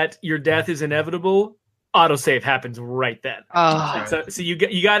that your death is inevitable, autosave happens right then. So you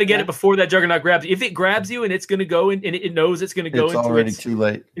got to get it before that juggernaut grabs you. If it grabs you and it's going to go and it knows it's going to go it's already too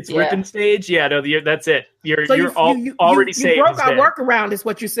late. It's ripping stage. Yeah, no, that's it. You're already saved. You broke our workaround is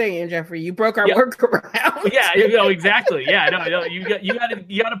what you're saying, Jeffrey. You broke our workaround. Yeah, exactly. Yeah, no,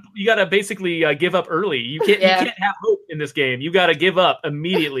 you gotta basically give up early. You can't have hope in this game. You got to give up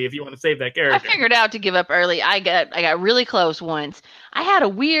immediately if you want to save that character. I figured out to give up early. I got really close once. I had a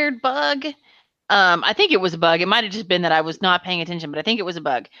weird bug. I think it was a bug. It might have just been that I was not paying attention, but I think it was a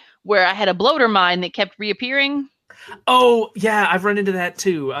bug where I had a bloater mine that kept reappearing. Oh, yeah, I've run into that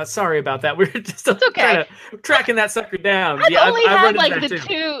too. Sorry about that. We're just kind of tracking that sucker down. I've only had like the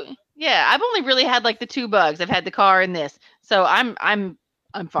two. Yeah, I've only really had like the two bugs. I've had the car and this, so I'm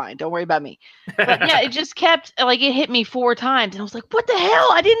fine. Don't worry about me. But yeah, it just kept like it hit me 4 times, and I was like, "What the hell?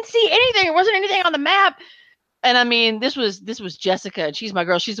 I didn't see anything. There wasn't anything on the map." And I mean, this was Jessica, and she's my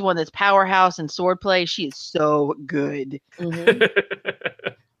girl. She's the one that's powerhouse and swordplay. She is so good. Mm-hmm.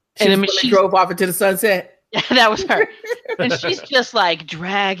 And I mean, she drove off into the sunset. Yeah, that was her. And she's just like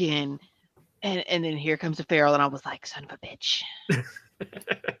dragging, and then here comes the feral, and I was like, "Son of a bitch."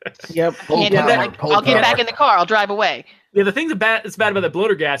 Yep. I'll get back in the car. I'll drive away. Yeah, the thing that's bad about the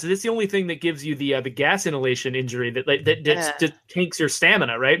bloater gas is it's the only thing that gives you the gas inhalation injury that tanks your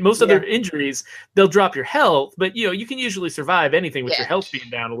stamina, right? Most other injuries, they'll drop your health, but you can usually survive anything with your health being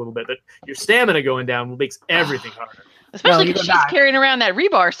down a little bit. But your stamina going down makes everything harder. Especially because she's carrying around that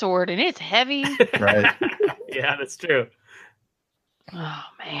rebar sword, and it's heavy. Right. Yeah, that's true. Oh,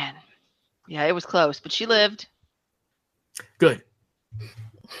 man. Yeah, it was close, but she lived. Good.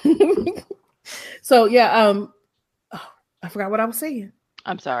 So, yeah, I forgot what I was saying.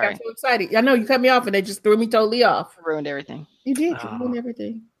 I'm sorry. I got so excited. I know you cut me off and they just threw me totally off. Ruined everything. You did. You ruined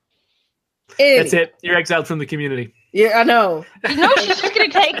everything. That's it. You're exiled from the community. Yeah, I know. You know she's just going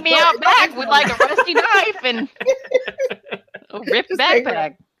to take me out back with like a rusty knife and a ripped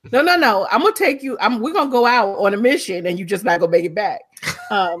backpack. No. I'm going to take you. We're going to go out on a mission and you just not going to make it back.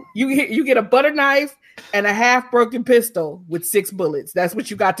 You get a butter knife and a half-broken pistol with 6 bullets. That's what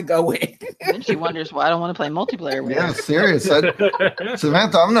you got to go with. And she wonders why I don't want to play multiplayer with her. Yeah, serious.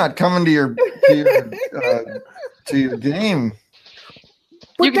 Samantha, I'm not coming to your game.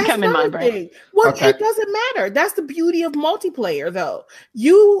 But you can come in mine, Brian. Well, It doesn't matter. That's the beauty of multiplayer, though.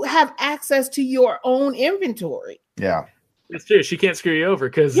 You have access to your own inventory. Yeah. That's true. She can't screw you over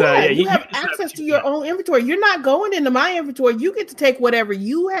because you have access to your own inventory. You're not going into my inventory. You get to take whatever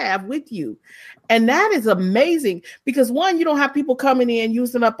you have with you. And that is amazing because one, you don't have people coming in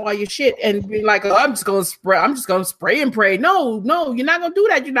using up all your shit and be like, oh, I'm just gonna spray and pray. No, you're not gonna do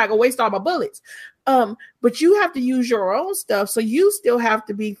that. You're not gonna waste all my bullets. But you have to use your own stuff. So you still have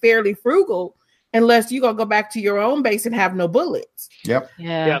to be fairly frugal unless you're gonna go back to your own base and have no bullets. Yep.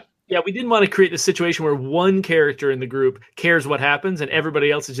 Yeah, we didn't want to create this situation where one character in the group cares what happens and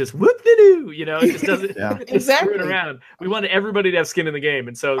everybody else is just whoop-de-doo, it just doesn't exactly. screwing around. We wanted everybody to have skin in the game,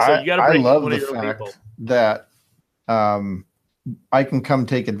 and so you got to bring one of your own people. That I can come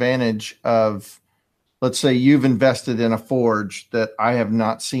take advantage of. Let's say you've invested in a forge that I have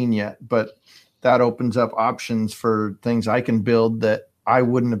not seen yet, but that opens up options for things I can build that I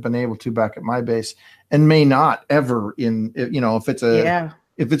wouldn't have been able to back at my base, and may not ever if it's a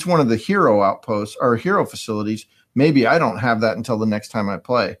If it's one of the hero outposts or hero facilities, maybe I don't have that until the next time I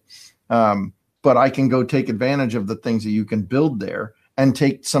play. But I can go take advantage of the things that you can build there and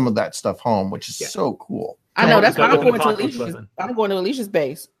take some of that stuff home, which is so cool. I know that's why I'm going to Alicia's. I'm going to Alicia's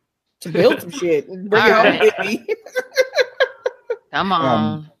base to build some shit. Bring it home with me. Come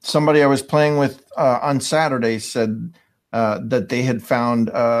on. Somebody I was playing with on Saturday said that they had found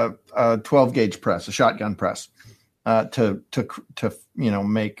a 12 gauge press, a shotgun press. To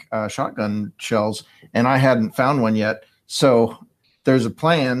make shotgun shells, and I hadn't found one yet. So there's a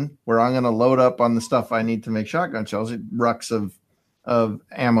plan where I'm going to load up on the stuff I need to make shotgun shells, rucks of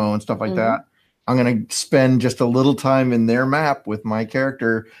ammo and stuff like that. I'm going to spend just a little time in their map with my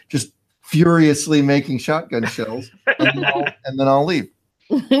character, just furiously making shotgun shells, and then I'll leave.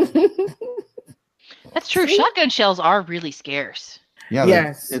 That's true. Shotgun shells are really scarce.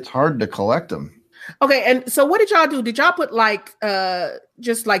 Yeah, it's hard to collect them. Okay, and so what did y'all do? Did y'all put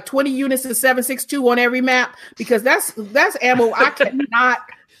just 20 units of 7.62 on every map? Because that's ammo I cannot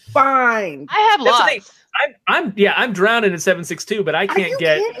find. I have lots. I'm drowning in 7.62, but I can't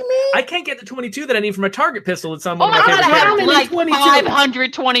get the 22 that I need for my target pistol. It's on one of my favorite characters. Like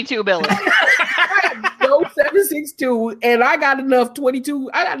 522 bullets. I have no 7.62, and I got enough 22.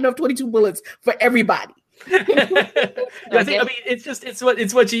 I got enough 22 bullets for everybody. I mean,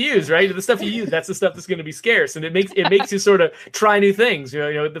 it's what you use, right? The stuff you use, that's the stuff that's going to be scarce, and it makes you sort of try new things.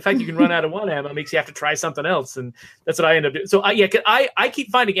 The fact you can run out of one ammo makes you have to try something else, and that's what I end up doing. So I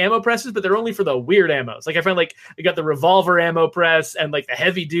keep finding ammo presses, but they're only for the weird ammos. Like I found I got the revolver ammo press and like the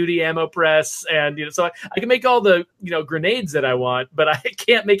heavy duty ammo press, and so I can make all the grenades that I want, but I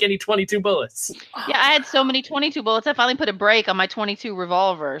can't make any 22 bullets. Yeah, I had so many 22 bullets. I finally put a break on my 22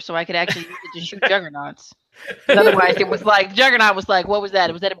 revolver, so I could actually use it to shoot juggernauts. Otherwise, it was like Juggernaut was like, "What was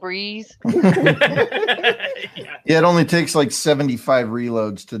that? Was that a breeze?" Yeah, it only takes like 75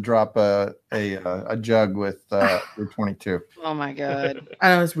 reloads to drop a jug with 22. Oh my god!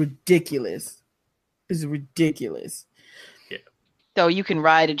 I know, it's ridiculous. It's ridiculous. Yeah. So you can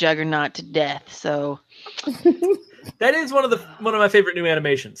ride a Juggernaut to death. So that is one of my favorite new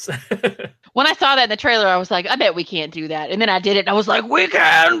animations. When I saw that in the trailer, I was like, I bet we can't do that. And then I did it, and I was like, we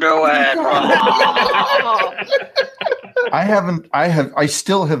can do it. I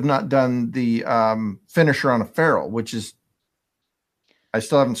still have not done the finisher on a feral, which is, I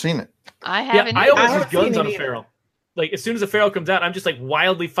still haven't seen it. I haven't. I always use guns on a feral. Like as soon as a feral comes out, I'm just like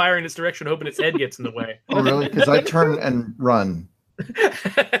wildly firing its direction, hoping its head gets in the way. Oh, really? Because I turn and run.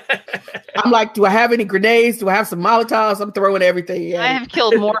 I'm like, do I have any grenades? Do I have some Molotovs? I'm throwing everything. I have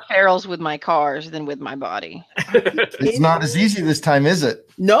killed more ferals with my cars than with my body. It's not as easy this time, is it?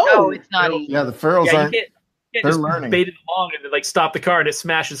 No, it's not easy. Yeah, the ferals aren't. You can't they're just learning. bait it along and like stop the car and it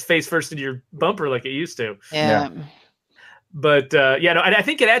smashes face first into your bumper like it used to. Yeah. But I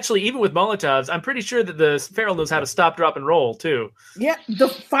think it actually, even with Molotovs, I'm pretty sure that the feral knows how to stop, drop, and roll too. Yeah, the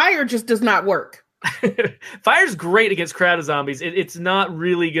fire just does not work. Fire's great against crowd of zombies. It's not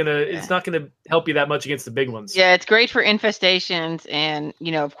really it's not gonna help you that much against the big ones. Yeah, it's great for infestations and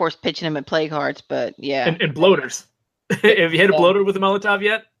of course pitching them at plague hearts, but yeah. And bloaters. Have you hit a bloater with a Molotov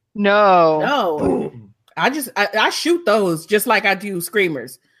yet? No. Boom. I shoot those just like I do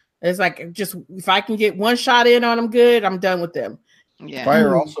screamers. It's like, just if I can get one shot in on them good, I'm done with them. Yeah.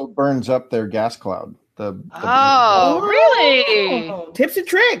 Fire also burns up their gas cloud. Really? Tips and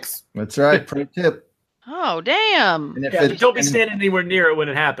tricks. That's right. Pro tip. Oh, damn. And don't be standing anywhere near it when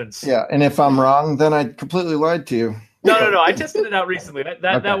it happens. Yeah, and if I'm wrong, then I completely lied to you. No. I tested it out recently.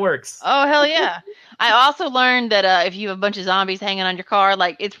 That works. Oh, hell yeah. I also learned that if you have a bunch of zombies hanging on your car,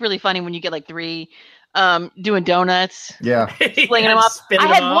 like it's really funny when you get like 3 doing donuts. Yeah. Flinging them up. I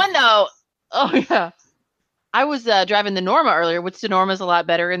had one though. Oh, yeah. I was driving the Norma earlier, which the Norma's a lot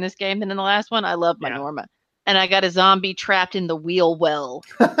better in this game than in the last one. I love my Norma. and I got a zombie trapped in the wheel well.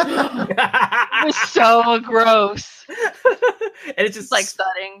 It was so gross. And it's just like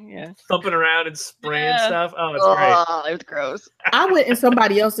thudding, thumping around and spraying stuff. Oh, it's great. It was gross. I went in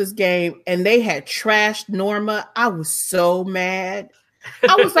somebody else's game and they had trashed Norma. I was so mad.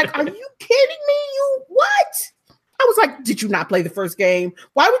 I was like, "Are you kidding me? You what?" I was like, "Did you not play the first game?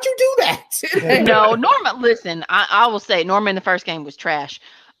 Why would you do that?" No, Norma. Listen, I will say Norma in the first game was trash.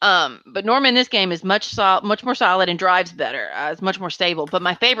 But Norma in this game is much more solid and drives better. It's much more stable. But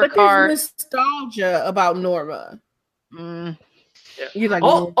my favorite car, nostalgia about Norma. You like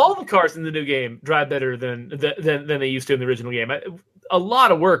all the cars in the new game drive better than they used to in the original game. A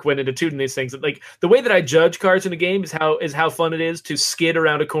lot of work went into tuning these things. Like the way that I judge cars in a game is how fun it is to skid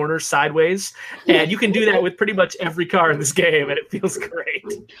around a corner sideways, and you can do that with pretty much every car in this game, and it feels great.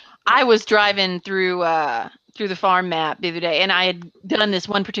 I was driving through the farm map the other day, and I had done this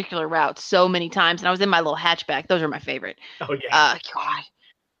one particular route so many times, and I was in my little hatchback. Those are my favorite. Oh yeah. God.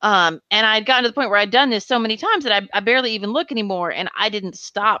 And I'd gotten to the point where I'd done this so many times that I barely even look anymore, and I didn't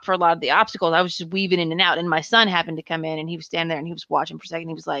stop for a lot of the obstacles. I was just weaving in and out, and my son happened to come in, and he was standing there, and he was watching for a second.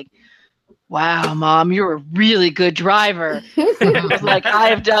 He was like, "Wow, Mom, you're a really good driver." I was like, "I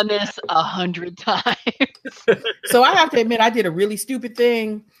have done this 100 times." So I have to admit, I did a really stupid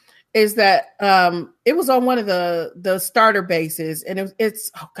thing. Is that it was on one of the starter bases, and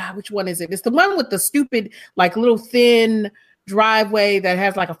it's oh god, which one is it? It's the one with the stupid like little thin driveway that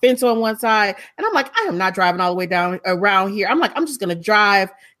has like a fence on one side, and I'm like, I am not driving all the way down around here. I'm like, I'm just gonna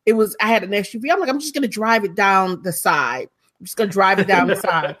drive. I had an SUV. I'm like, I'm just gonna drive it down the side. I'm just gonna drive it down the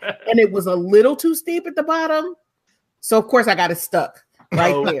side, and it was a little too steep at the bottom, so of course I got it stuck.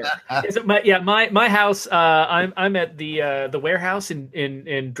 Right there. My house. I'm at the warehouse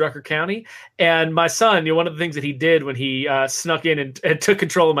in Drucker County, and my son. One of the things that he did when he snuck in and took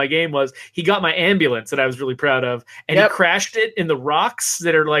control of my game was he got my ambulance that I was really proud of, and he crashed it in the rocks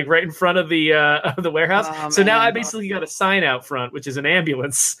that are like right in front of the warehouse. Oh, so now I basically got a sign out front, which is an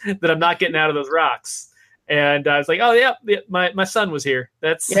ambulance that I'm not getting out of those rocks. And I was like, oh yeah, my son was here.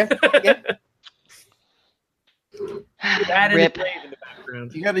 That's Rip.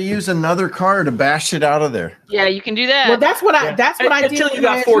 You got to use another car to bash it out of there. Yeah, you can do that. Well, that's what I did. Until you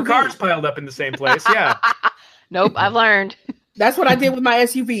got 4 cars piled up in the same place. Yeah. Nope, I've learned. That's what I did with my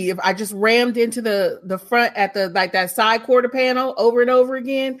SUV. If I just rammed into the front at the like that side quarter panel over and over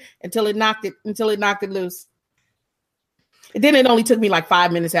again until it knocked it loose. And then it only took me like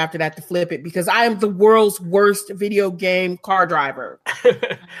 5 minutes after that to flip it because I am the world's worst video game car driver.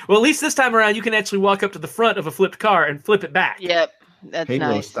 Well, at least this time around, you can actually walk up to the front of a flipped car and flip it back. Yep, that's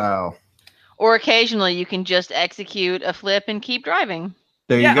Halo nice. style. Or occasionally, you can just execute a flip and keep driving.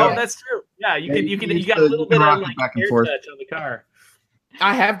 There you go. Oh, that's true. Yeah, you got a little bit of like back and air forth touch on the car.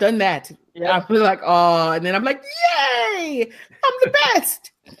 I have done that. Yep. I was like, oh, and then I'm like, yay, I'm the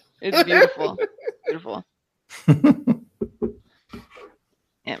best. It's beautiful. Beautiful.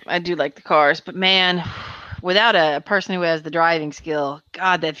 Yeah, I do like the cars, but man, without a person who has the driving skill,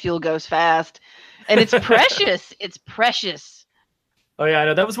 God, that fuel goes fast. And it's precious. It's precious. Oh yeah, I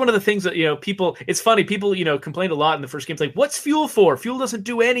know. That was one of the things that, people, it's funny, people, complained a lot in the first game. It's like, what's fuel for? Fuel doesn't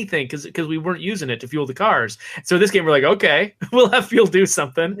do anything because we weren't using it to fuel the cars. So this game, we're like, okay, we'll have fuel do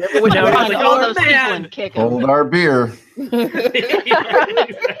something. Yeah, but now we're like, oh man, hold our beer.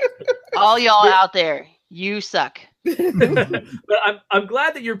 All y'all out there, you suck. But I'm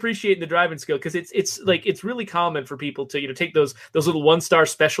glad that you're appreciating the driving skill because it's really common for people to take those little 1-star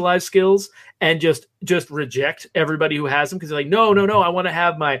specialized skills and just reject everybody who has them because they're like no I want to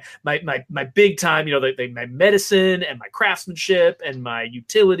have my big time my medicine and my craftsmanship and my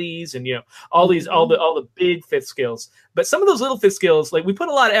utilities and all the big fifth skills. But some of those little fifth skills, like we put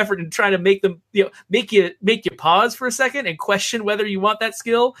a lot of effort in trying to make them make you pause for a second and question whether you want that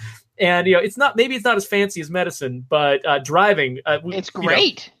skill. And it's not as fancy as medicine, but driving, it's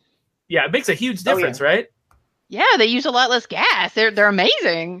great. It makes a huge difference, right? Yeah, they use a lot less gas. They're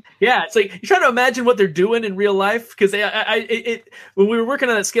amazing. Yeah, it's like you try to imagine what they're doing in real life because when we were working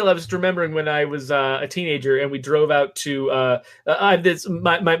on that skill, I was just remembering when I was a teenager and we drove out to my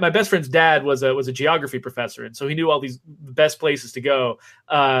best friend's dad was a geography professor, and so he knew all these best places to go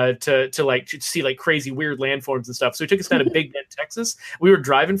to see like crazy weird landforms and stuff. So he took us down to Big Bend, Texas. We were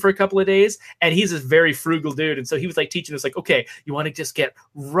driving for a couple of days, and he's this very frugal dude, and so he was like teaching us like, okay, you want to just get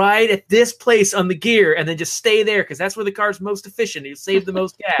right at this place on the gear, and then just stay there because that's where the car's most efficient. You save the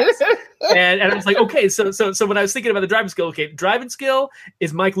most gas. and I was like, okay, so when I was thinking about the driving skill, okay, driving skill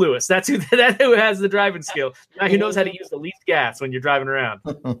is Mike Lewis. That's who has the driving skill. The guy who knows how to use the least gas when you're driving around.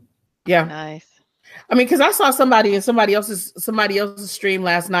 Yeah, nice. I mean, because I saw somebody in somebody else's stream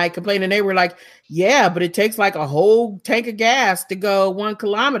last night complaining. They were like, "Yeah, but it takes like a whole tank of gas to go 1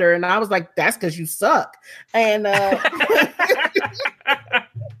 kilometer," and I was like, "That's because you suck." And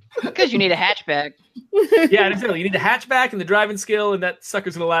because you need a hatchback. Yeah, exactly. You need a hatchback and the driving skill, and that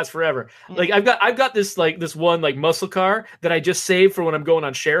sucker's gonna last forever. Like I've got this one muscle car that I just saved for when I'm going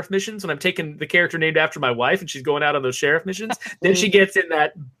on sheriff missions. When I'm taking the character named after my wife, and she's going out on those sheriff missions, then she gets in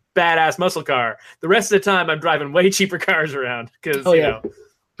that badass muscle car. The rest of the time, I'm driving way cheaper cars around because you know.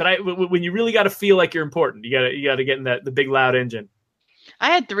 But when you really got to feel like you're important, you got to get in the big loud engine. I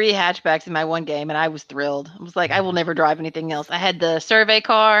had 3 hatchbacks in my one game, and I was thrilled. I was like, I will never drive anything else. I had the survey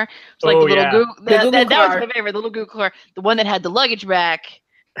car, like the little Google, that was my favorite, the little Google car, the one that had the luggage rack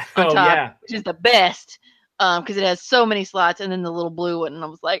on top, which is the best because it has so many slots, and then the little blue one. And I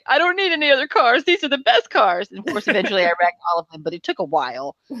was like, I don't need any other cars. These are the best cars. And of course, eventually, I wrecked all of them, but it took a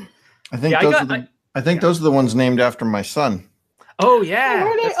while. I think those are the ones named after my son. Oh yeah,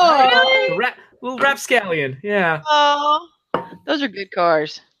 really? Little rapscallion. Yeah. Oh. Those are good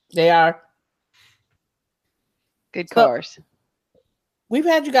cars. They are. Good cars. We've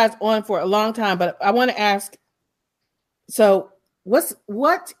had you guys on for a long time, but I want to ask, so what's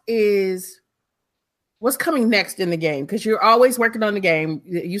coming next in the game? Because you're always working on the game.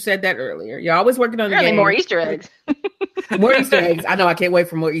 You said that earlier. You're always working on the game. More Easter eggs. More Easter eggs. I know. I can't wait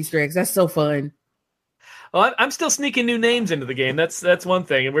for more Easter eggs. That's so fun. Well, I'm still sneaking new names into the game. That's one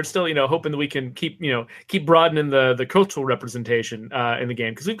thing, and we're still hoping that we can keep broadening the cultural representation in the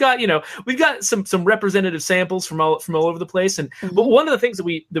game because we've got some representative samples from all over the place. And but one of the things that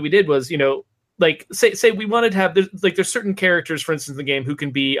we did was like say we wanted to have there's certain characters, for instance, in the game who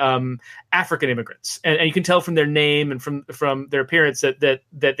can be African immigrants, and you can tell from their name and from their appearance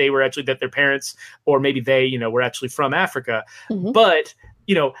that they were actually that their parents or maybe they were actually from Africa, but.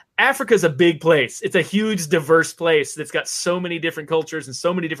 Africa's a big place. It's a huge, diverse place that's got so many different cultures and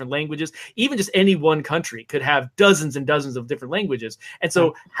so many different languages. Even just any one country could have dozens and dozens of different languages. And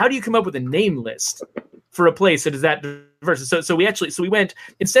so how do you come up with a name list for a place that is that diverse? So we went,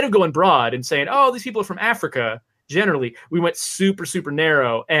 instead of going broad and saying, oh, these people are from Africa, generally, we went super, super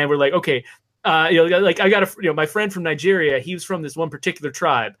narrow. And we're like, okay, like I got my friend from Nigeria, he was from this one particular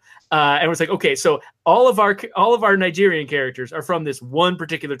tribe. And it's like, okay, so all of our Nigerian characters are from this one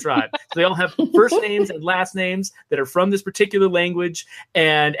particular tribe. So they all have first names and last names that are from this particular language.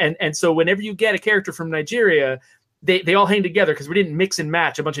 And so whenever you get a character from Nigeria, they all hang together because we didn't mix and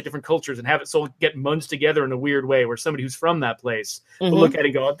match a bunch of different cultures and have it so get munged together in a weird way where somebody who's from that place will look at it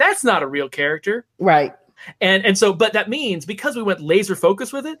and go, that's not a real character. Right. And so, but that means because we went laser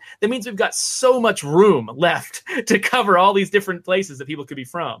focused with it, that means we've got so much room left to cover all these different places that people could be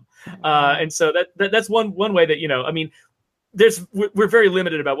from. And so that's one way that, I mean, we're very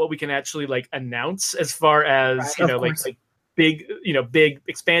limited about what we can actually like announce as far as, like big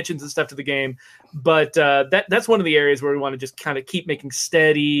expansions and stuff to the game. But that's one of the areas where we want to just kind of keep making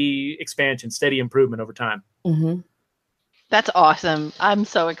steady expansion, steady improvement over time. Mm-hmm. That's awesome. I'm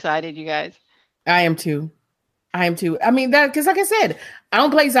so excited, you guys. I am too. I mean, because like I said, I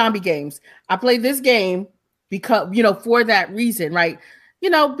don't play zombie games. I play this game because, for that reason, right?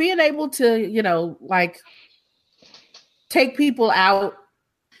 Being able to, like take people out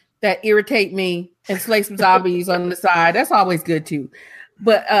that irritate me and slay some zombies on the side. That's always good too.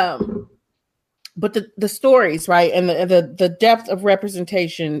 But the stories, right? And the depth of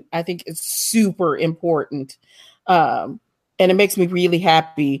representation, I think is super important. And it makes me really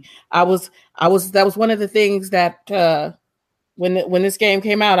happy. That was one of the things that when this game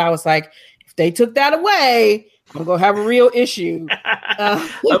came out, I was like, if they took that away, I'm gonna have a real issue.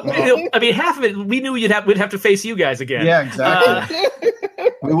 I mean, half of it we knew we'd have to face you guys again. Yeah, exactly.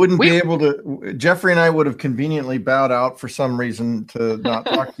 We wouldn't be able to. Jeffrey and I would have conveniently bowed out for some reason to not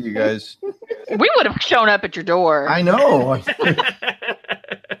talk to you guys. We would have shown up at your door. I know.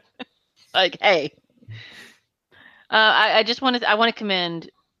 Like, hey. I want to commend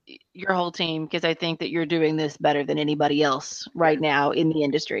your whole team because I think that you're doing this better than anybody else right now in the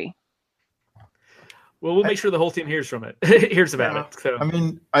industry. Well, we'll make sure the whole team hears about it. So. I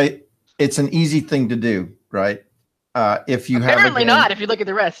mean, it's an easy thing to do, right? If you apparently not, if you look at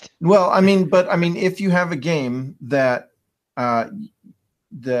the rest. Well, if you have a game that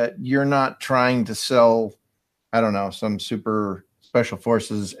you're not trying to sell, I don't know, some super special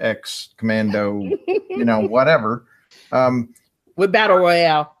forces X commando, whatever. With Battle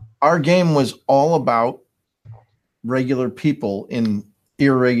Royale. Our game was all about regular people in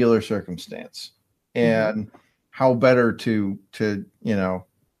irregular circumstance. And how better to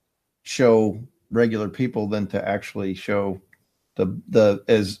show regular people than to actually show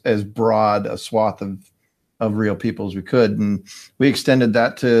as broad a swath of real people as we could, and we extended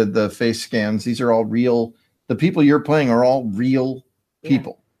that to the face scans. These are all real. The people you're playing are all real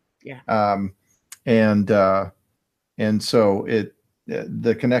people. And so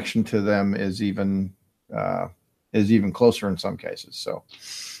the connection to them is even closer in some cases. So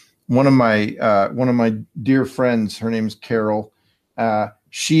one of my dear friends, her name's Carol.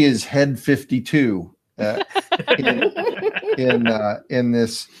 She is head 52 in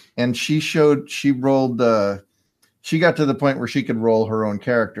this, and she got to the point where she could roll her own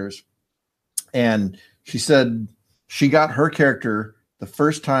characters, and she said she got her character the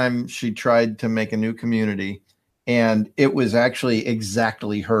first time she tried to make a new community, and it was actually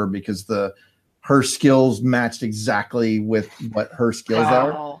exactly her, because her skills matched exactly with what her skills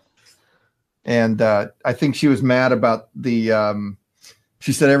are. And I think she was mad about the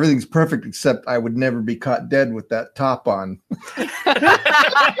she said everything's perfect except I would never be caught dead with that top on.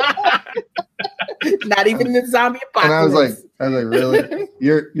 Not even in the zombie apocalypse. And I was like, really?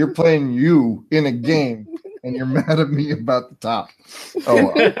 You're playing you in a game and you're mad at me about the top.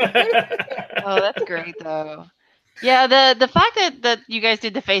 Oh, oh, that's great though. Yeah, the fact that you guys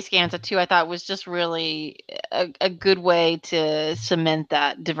did the face scans too, I thought was just really a good way to cement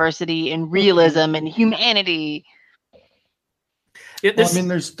that diversity and realism and humanity. Well, I mean,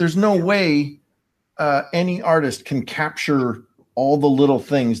 there's no way any artist can capture all the little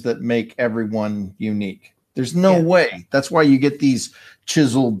things that make everyone unique. There's no way. That's why you get these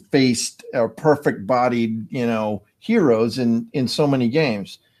chiseled faced or perfect bodied, heroes in so many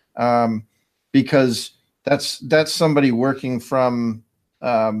games, because that's somebody working from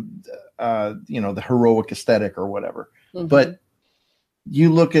the heroic aesthetic or whatever. Mm-hmm. But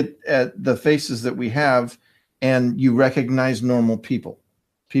you look at the faces that we have, and you recognize normal people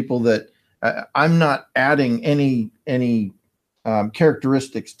that I'm not adding any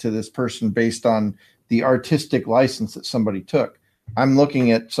characteristics to this person based on the artistic license that somebody took. I'm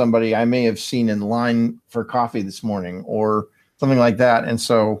looking at somebody I may have seen in line for coffee this morning or something like that. And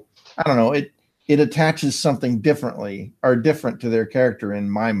so I don't know, it attaches something different to their character in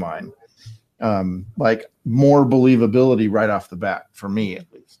my mind. Like more believability right off the bat for me,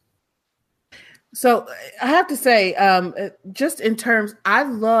 at least. So I have to say, just in terms, I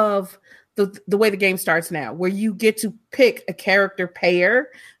love the way the game starts now, where you get to pick a character pair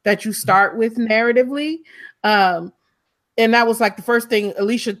that you start with narratively. And that was like the first thing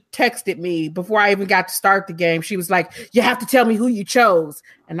Alicia texted me before I even got to start the game. She was like, you have to tell me who you chose.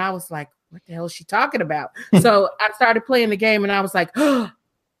 And I was like, what the hell is she talking about? So I started playing the game and I was like, oh,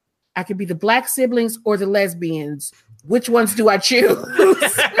 I could be the black siblings or the lesbians. Which ones do I choose?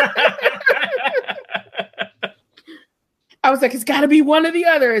 I was like, it's got to be one or the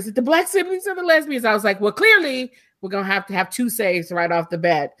other. Is it the black siblings or the lesbians? I was like, well, clearly we're going to have two saves right off the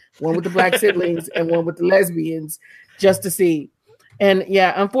bat. One with the black siblings and one with the lesbians, just to see. And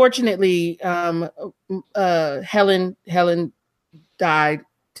yeah, unfortunately, Helen died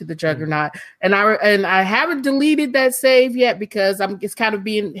to the Juggernaut. And I haven't deleted that save yet because it's kind of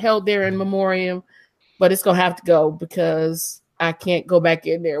being held there in memoriam, but it's going to have to go because I can't go back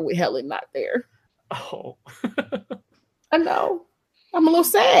in there with Helen not there. Oh. I know. I'm a little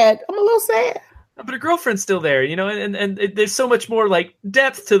sad. But her girlfriend's still there, and there's so much more like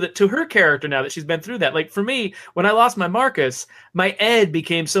depth to her character now that she's been through that. Like for me, when I lost my Marcus, my Ed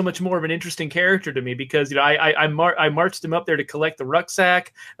became so much more of an interesting character to me because I marched him up there to collect the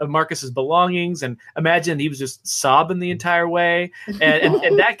rucksack of Marcus's belongings, and imagine he was just sobbing the entire way,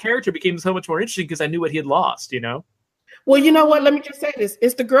 and that character became so much more interesting because I knew what he had lost, Well, you know what? Let me just say this.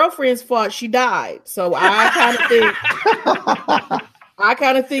 It's the girlfriend's fault she died. So I kind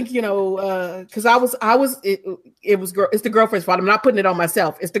of think, because it's the girlfriend's fault. I'm not putting it on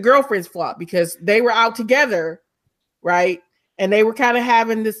myself. It's the girlfriend's fault because they were out together, right? And they were kind of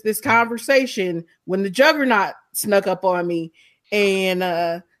having this conversation when the Juggernaut snuck up on me.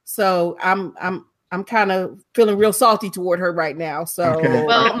 And so I'm kind of feeling real salty toward her right now. So, okay.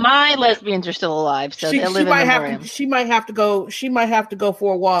 Well, my lesbians are still alive, so they live in memoriam. She might have to go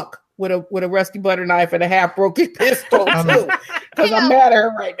for a walk with a rusty butter knife and a half broken pistol too, because I'm mad at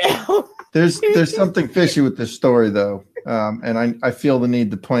her right now. There's something fishy with this story though, and I feel the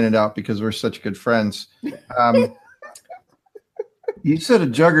need to point it out because we're such good friends. You said a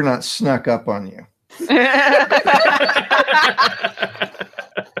Juggernaut snuck up on you.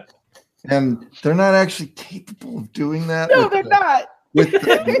 And they're not actually capable of doing that. No, they're not. With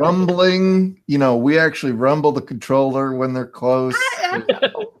the rumbling, we actually rumble the controller when they're close.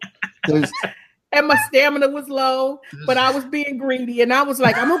 and my stamina was low, but I was being greedy, and I was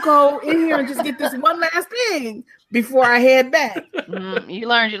like, I'm gonna go in here and just get this one last thing before I head back. You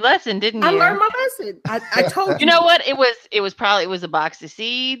learned your lesson, didn't you? I learned my lesson. I told you. You know what? It was a box of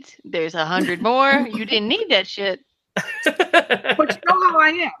seeds. There's 100 more. You didn't need that shit. But you know how I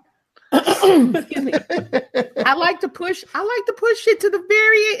am. Excuse me. I like to push shit to the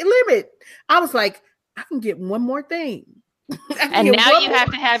very limit. I was like, I can get one more thing. And now you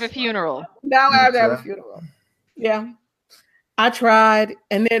have to have a funeral. Now I have to have a funeral. Yeah. I tried,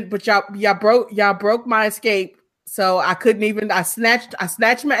 and then but y'all broke my escape. So I couldn't even I snatched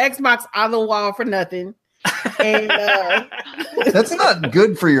my Xbox out of the wall for nothing. And that's not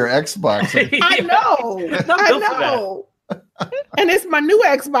good for your Xbox. I know. And it's my new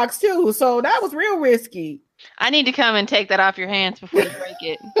Xbox too, so that was real risky. I need to come and take that off your hands before you break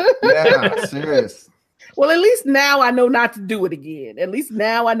it. Yeah, serious. Well, at least now I know not to do it again. Yeah,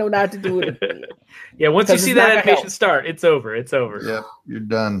 once you see that animation start, it's over. Yep, you're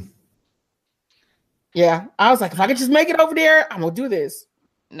done. Yeah, I was like, if I could just make it over there, I'm gonna do this.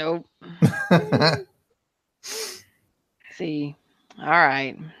 Nope. See, all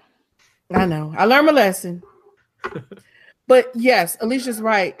right. I know. I learned my lesson. But yes, Alicia's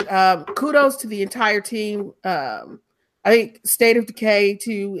right. Kudos to the entire team. I think State of Decay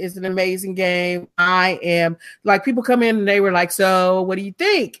 2 is an amazing game. I am like, people come in and they were like, so what do you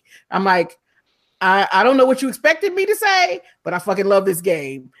think? I'm like, I don't know what you expected me to say, but I fucking love this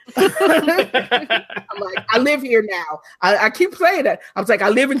game. I'm like, I live here now. I keep saying that. I was like, I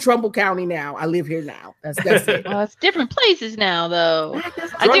live in Trumbull County now. I live here now. That's it. Well, it's different places now, though.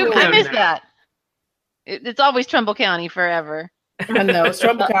 I miss that. It's always Trumbull County forever. I know, it's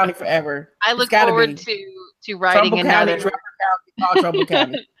Trumbull County forever. I look forward to writing another. Trumbull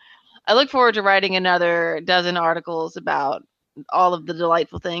County. I look forward to writing another dozen articles about all of the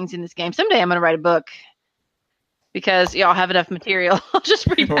delightful things in this game. Someday I'm going to write a book because y'all have enough material. I'll just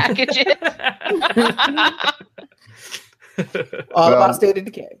repackage it. All about State of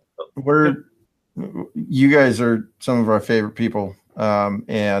Decay. You guys are some of our favorite people,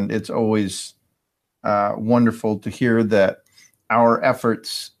 and it's always wonderful to hear that our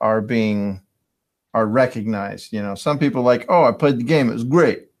efforts are recognized. You know, some people like, oh, I played the game, it was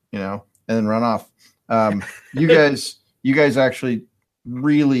great, you know, and then run off. You guys actually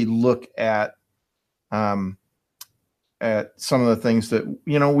really look at some of the things that,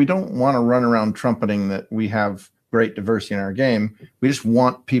 you know, we don't want to run around trumpeting that we have great diversity in our game. We just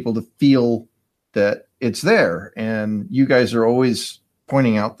want people to feel that it's there. And you guys are always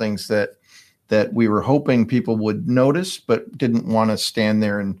pointing out things that we were hoping people would notice, but didn't want to stand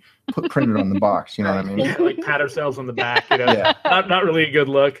there and print it on the box. You know what I mean? Yeah, like pat ourselves on the back. You know, yeah. Not really a good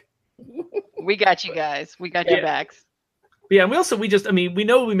look. We got you guys. We got your backs. Yeah, and we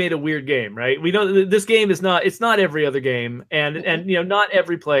know we made a weird game, right? We know this game it's not every other game, and you know, not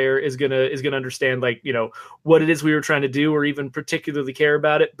every player is gonna understand, like, you know, what it is we were trying to do or even particularly care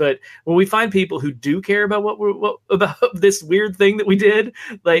about it. But when we find people who do care about about this weird thing that we did,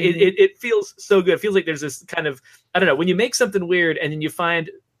 like it feels so good. It feels like there's this kind of, I don't know, when you make something weird and then you find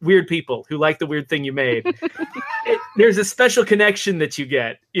weird people who like the weird thing you made. There's a special connection that you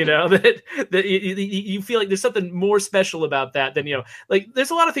get, you know, that you feel like there's something more special about that than, you know, like there's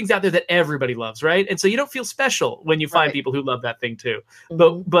a lot of things out there that everybody loves, right? And so you don't feel special when you find people who love that thing too.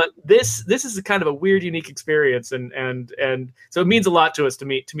 Mm-hmm. But this is a kind of a weird, unique experience, and so it means a lot to us to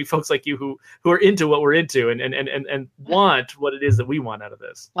meet folks like you who are into what we're into and want what it is that we want out of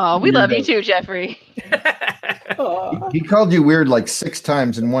this. Oh, we love you too, Jeffrey. He called you weird like 6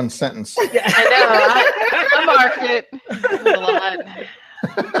 times in one sentence. I know. I marked it. A lot.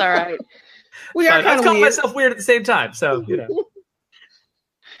 It's all right. I call myself weird at the same time, so you know.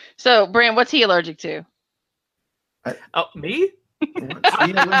 So, Brant, what's he allergic to? Me?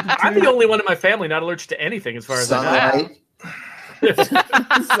 I'm the only one in my family not allergic to anything, as far as I know.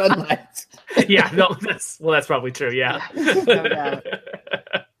 Sunlight. Yeah, no, that's probably true. Yeah. No doubt.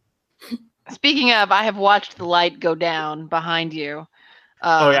 Speaking of, I have watched the light go down behind you.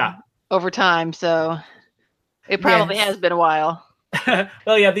 Over time, so it probably has been a while.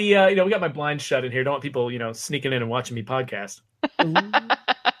 Well, yeah, you know, we got my blinds shut in here. Don't want people, you know, sneaking in and watching me podcast.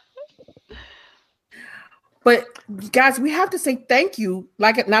 But guys, we have to say thank you,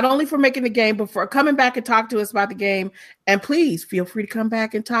 like, not only for making the game, but for coming back and talk to us about the game. And please feel free to come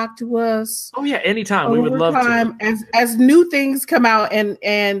back and talk to us. Oh yeah, anytime. We would love to. As new things come out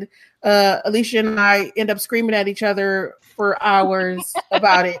and Alicia and I end up screaming at each other for hours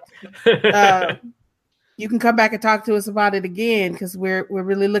about it. you can come back and talk to us about it again because we're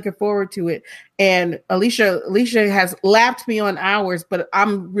really looking forward to it. And Alicia has lapped me on hours, but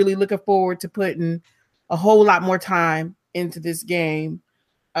I'm really looking forward to putting a whole lot more time into this game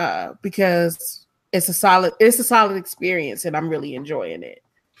because it's a solid experience and I'm really enjoying it.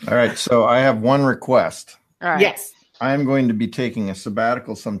 All right, so I have one request. All right. Yes. I'm going to be taking a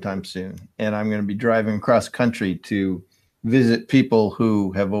sabbatical sometime soon, and I'm going to be driving across country to visit people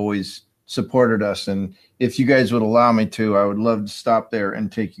who have always supported us. And if you guys would allow me to, I would love to stop there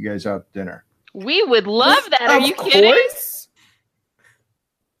and take you guys out to dinner. We would love that. Are you kidding?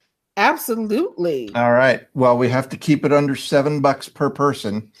 Absolutely. All right. Well, we have to keep it under $7 per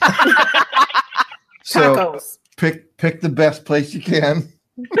person. So Tacos. pick the best place you can.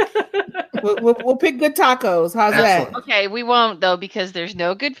 We'll pick good tacos. How's Excellent. that? Okay, we won't though because there's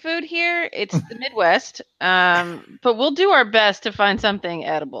no good food here. It's the Midwest. But we'll do our best to find something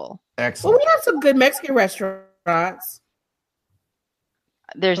edible. Excellent. Well, we have some good Mexican restaurants.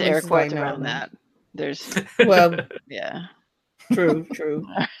 There's At air least quotes right now. around that. There's Well, yeah. true.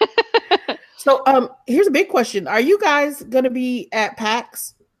 So, here's a big question: are you guys going to be at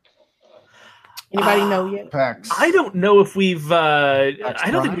PAX? Anybody know yet? PAX. I don't know if we've. I PAX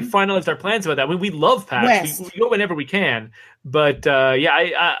don't think we finalized our plans about that. We love PAX. We go whenever we can, but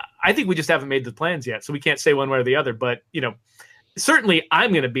I think we just haven't made the plans yet, so we can't say one way or the other. But certainly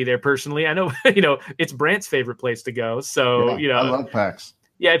I'm going to be there personally. I know it's Brant's favorite place to go. So Yeah, I love PAX.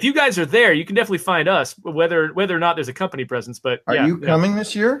 Yeah, if you guys are there, you can definitely find us, whether or not there's a company presence. But Are you coming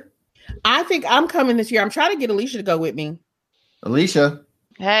this year? I think I'm coming this year. I'm trying to get Alicia to go with me. Alicia,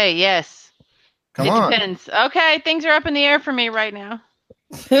 Hey, yes. come It on. depends. Okay, things are up in the air for me right now.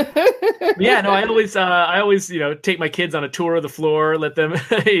 Yeah, no, I always take my kids on a tour of the floor, let them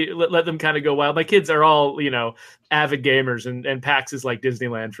let them kind of go wild. My kids are all avid gamers, and PAX is like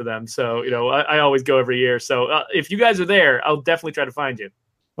Disneyland for them. So I always go every year. So if you guys are there, I'll definitely try to find you.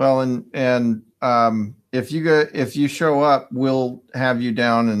 Well, and if you show up, we'll have you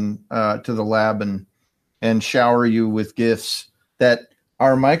down and to the lab and shower you with gifts that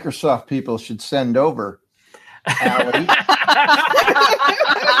our Microsoft people should send over. Allie.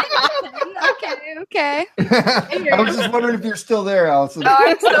 Okay. I was just wondering if you're still there, Allison. No,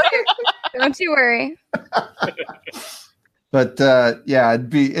 I'm still here. Don't you worry. But yeah,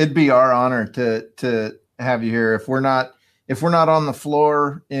 it'd be our honor to have you here. If we're not on the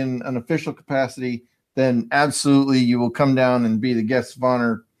floor in an official capacity, then absolutely you will come down and be the guest of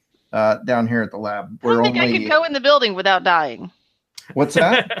honor down here at the lab. I don't think I could go in the building without dying. What's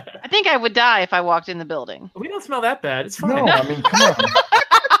that? I think I would die if I walked in the building. We don't smell that bad. It's fine. No, I mean, come on.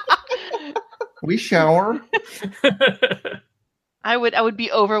 We shower. I would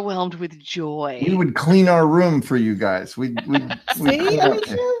be overwhelmed with joy. We would clean our room for you guys. We'd See,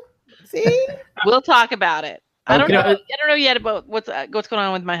 Alicia? See? We'll talk about it. I don't Okay. know. I don't know yet about what's going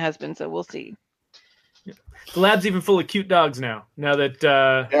on with my husband, so we'll see. The lab's even full of cute dogs now. Now that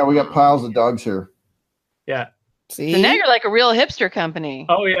Yeah, we got piles of dogs here. yeah. See? So now you're like a real hipster company.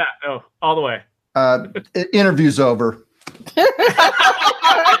 Oh yeah. No, all the way. Interview's over.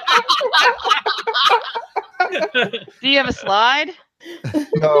 Do you have a slide?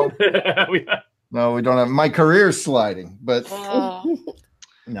 No, We- no, we don't have. My career's sliding, but Oh.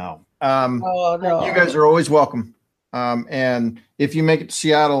 no. Oh, no. You guys are always welcome. And if you make it to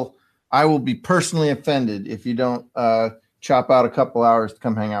Seattle, I will be personally offended if you don't chop out a couple hours to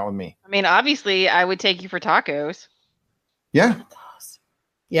come hang out with me. I mean, obviously, I would take you for tacos. Yeah.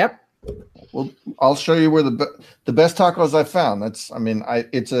 Yep. Well, I'll show you where the best tacos I've found.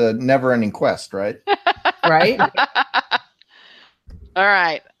 It's a never-ending quest, right? Right? All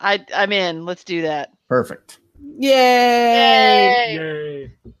right, I'm in. Let's do that. Perfect. Yay.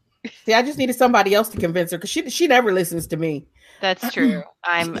 Yay. See, I just needed somebody else to convince her because she never listens to me. That's true.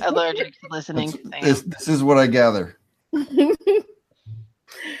 I'm allergic to listening to things. This is what I gather.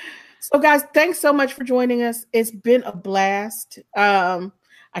 So, guys, thanks so much for joining us. It's been a blast.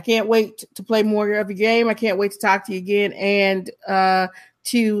 I can't wait to play more of your game. I can't wait to talk to you again and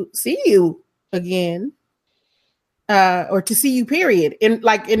to see you again. Or to see you, period, in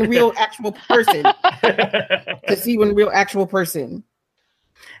real actual person. To see you in real actual person.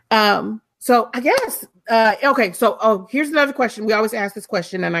 So I guess okay. So here's another question. We always ask this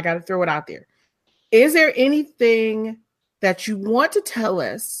question, and I got to throw it out there. Is there anything that you want to tell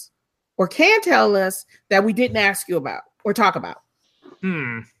us or can tell us that we didn't ask you about or talk about?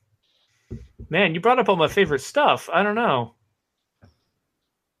 Man, you brought up all my favorite stuff. I don't know.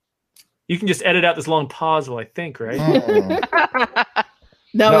 You can just edit out this long pause while I think, right?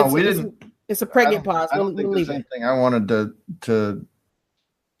 No, we didn't. It's a pregnant pause. I don't think there's anything I wanted to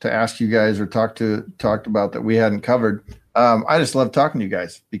ask you guys or talked about that we hadn't covered. I just love talking to you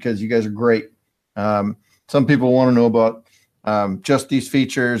guys because you guys are great. Some people want to know about just these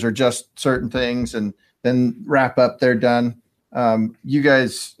features or just certain things, and then wrap up, they're done. You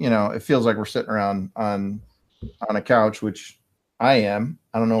guys, it feels like we're sitting around on a couch, which I am.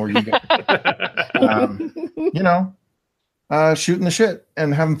 I don't know where you guys shooting the shit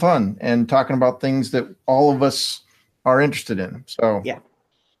and having fun and talking about things that all of us are interested in. So yeah,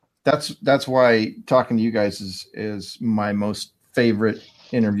 that's why talking to you guys is my most favorite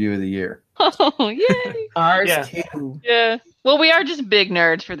interview of the year. Oh, yay. Ours Yeah. too. Yeah. Well, we are just big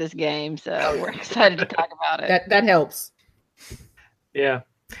nerds for this game, so we're excited to talk about it. That helps. Yeah.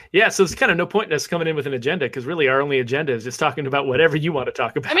 Yeah, so it's kind of no point in us coming in with an agenda because really our only agenda is just talking about whatever you want to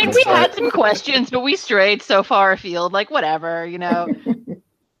talk about. I mean, we had some questions, but we strayed so far afield, like whatever, We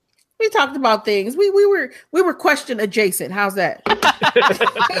talked about things. We were question adjacent. How's that?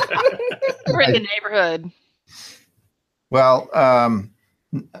 We're in the neighborhood. Well,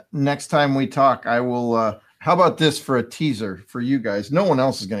 next time we talk, I will. How about this for a teaser for you guys? No one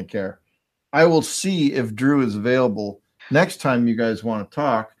else is going to care. I will see if Drew is available next time you guys want to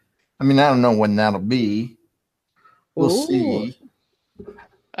talk. I mean, I don't know when that'll be. We'll see.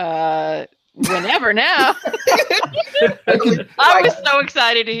 Whenever now. I was so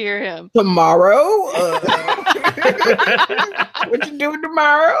excited to hear him. Tomorrow? What you doing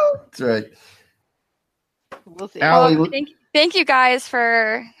tomorrow? That's right. We'll see. Allie, Thank you guys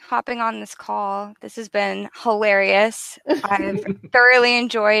for hopping on this call. This has been hilarious. I've thoroughly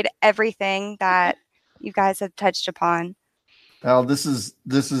enjoyed everything that you guys have touched upon. Al, this is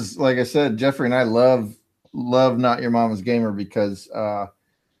like I said, Jeffrey and I love Not Your Mama's Gamer because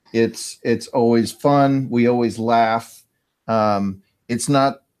it's always fun. We always laugh. It's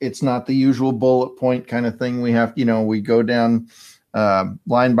not the usual bullet point kind of thing. We have, we go down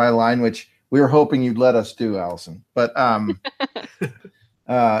line by line, which we were hoping you'd let us do, Allison. But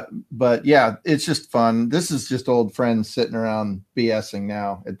but yeah, it's just fun. This is just old friends sitting around BSing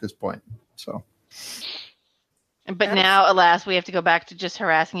now at this point. So. But now, alas, we have to go back to just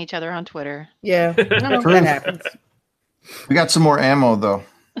harassing each other on Twitter. Yeah, that happens. We got some more ammo, though.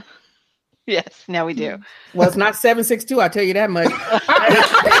 Yes, now we do. Well, it's not 7.62. I'll tell you that much.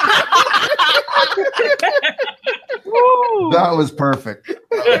 That was perfect.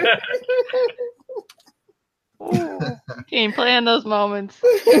 Can't plan those moments.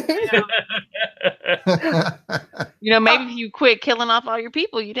 Maybe if you quit killing off all your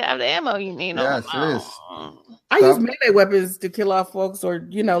people, you'd have the ammo you need. Yes, it is. I use melee weapons to kill off folks, or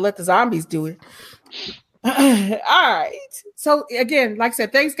let the zombies do it. All right. So again, like I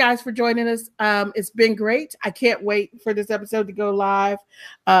said, thanks guys for joining us. It's been great. I can't wait for this episode to go live.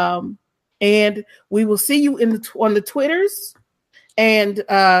 And we will see you on the Twitters, and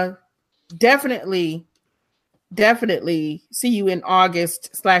definitely see you in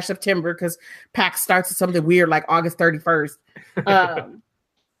August/September because PAX starts at something weird like August 31st.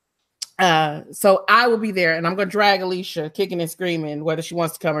 So I will be there, and I'm going to drag Alicia kicking and screaming whether she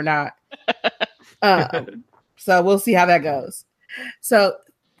wants to come or not. So we'll see how that goes. So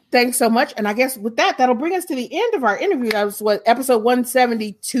thanks so much. And I guess with that'll bring us to the end of our interview. That was episode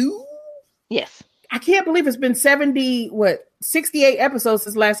 172? Yes. I can't believe it's been 68 episodes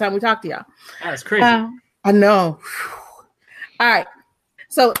since last time we talked to y'all. That's crazy. I know. All right.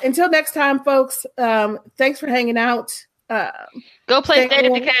 So until next time, folks, thanks for hanging out. Go play State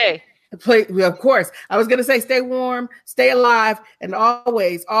of Decay. Of course. I was going to say stay warm, stay alive, and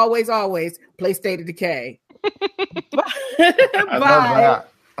always, always, always play State of Decay.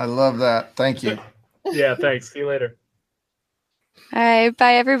 I love that. Thank you. Yeah, thanks. See you later. All right.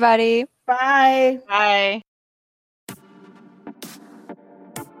 Bye, everybody. Bye. Bye.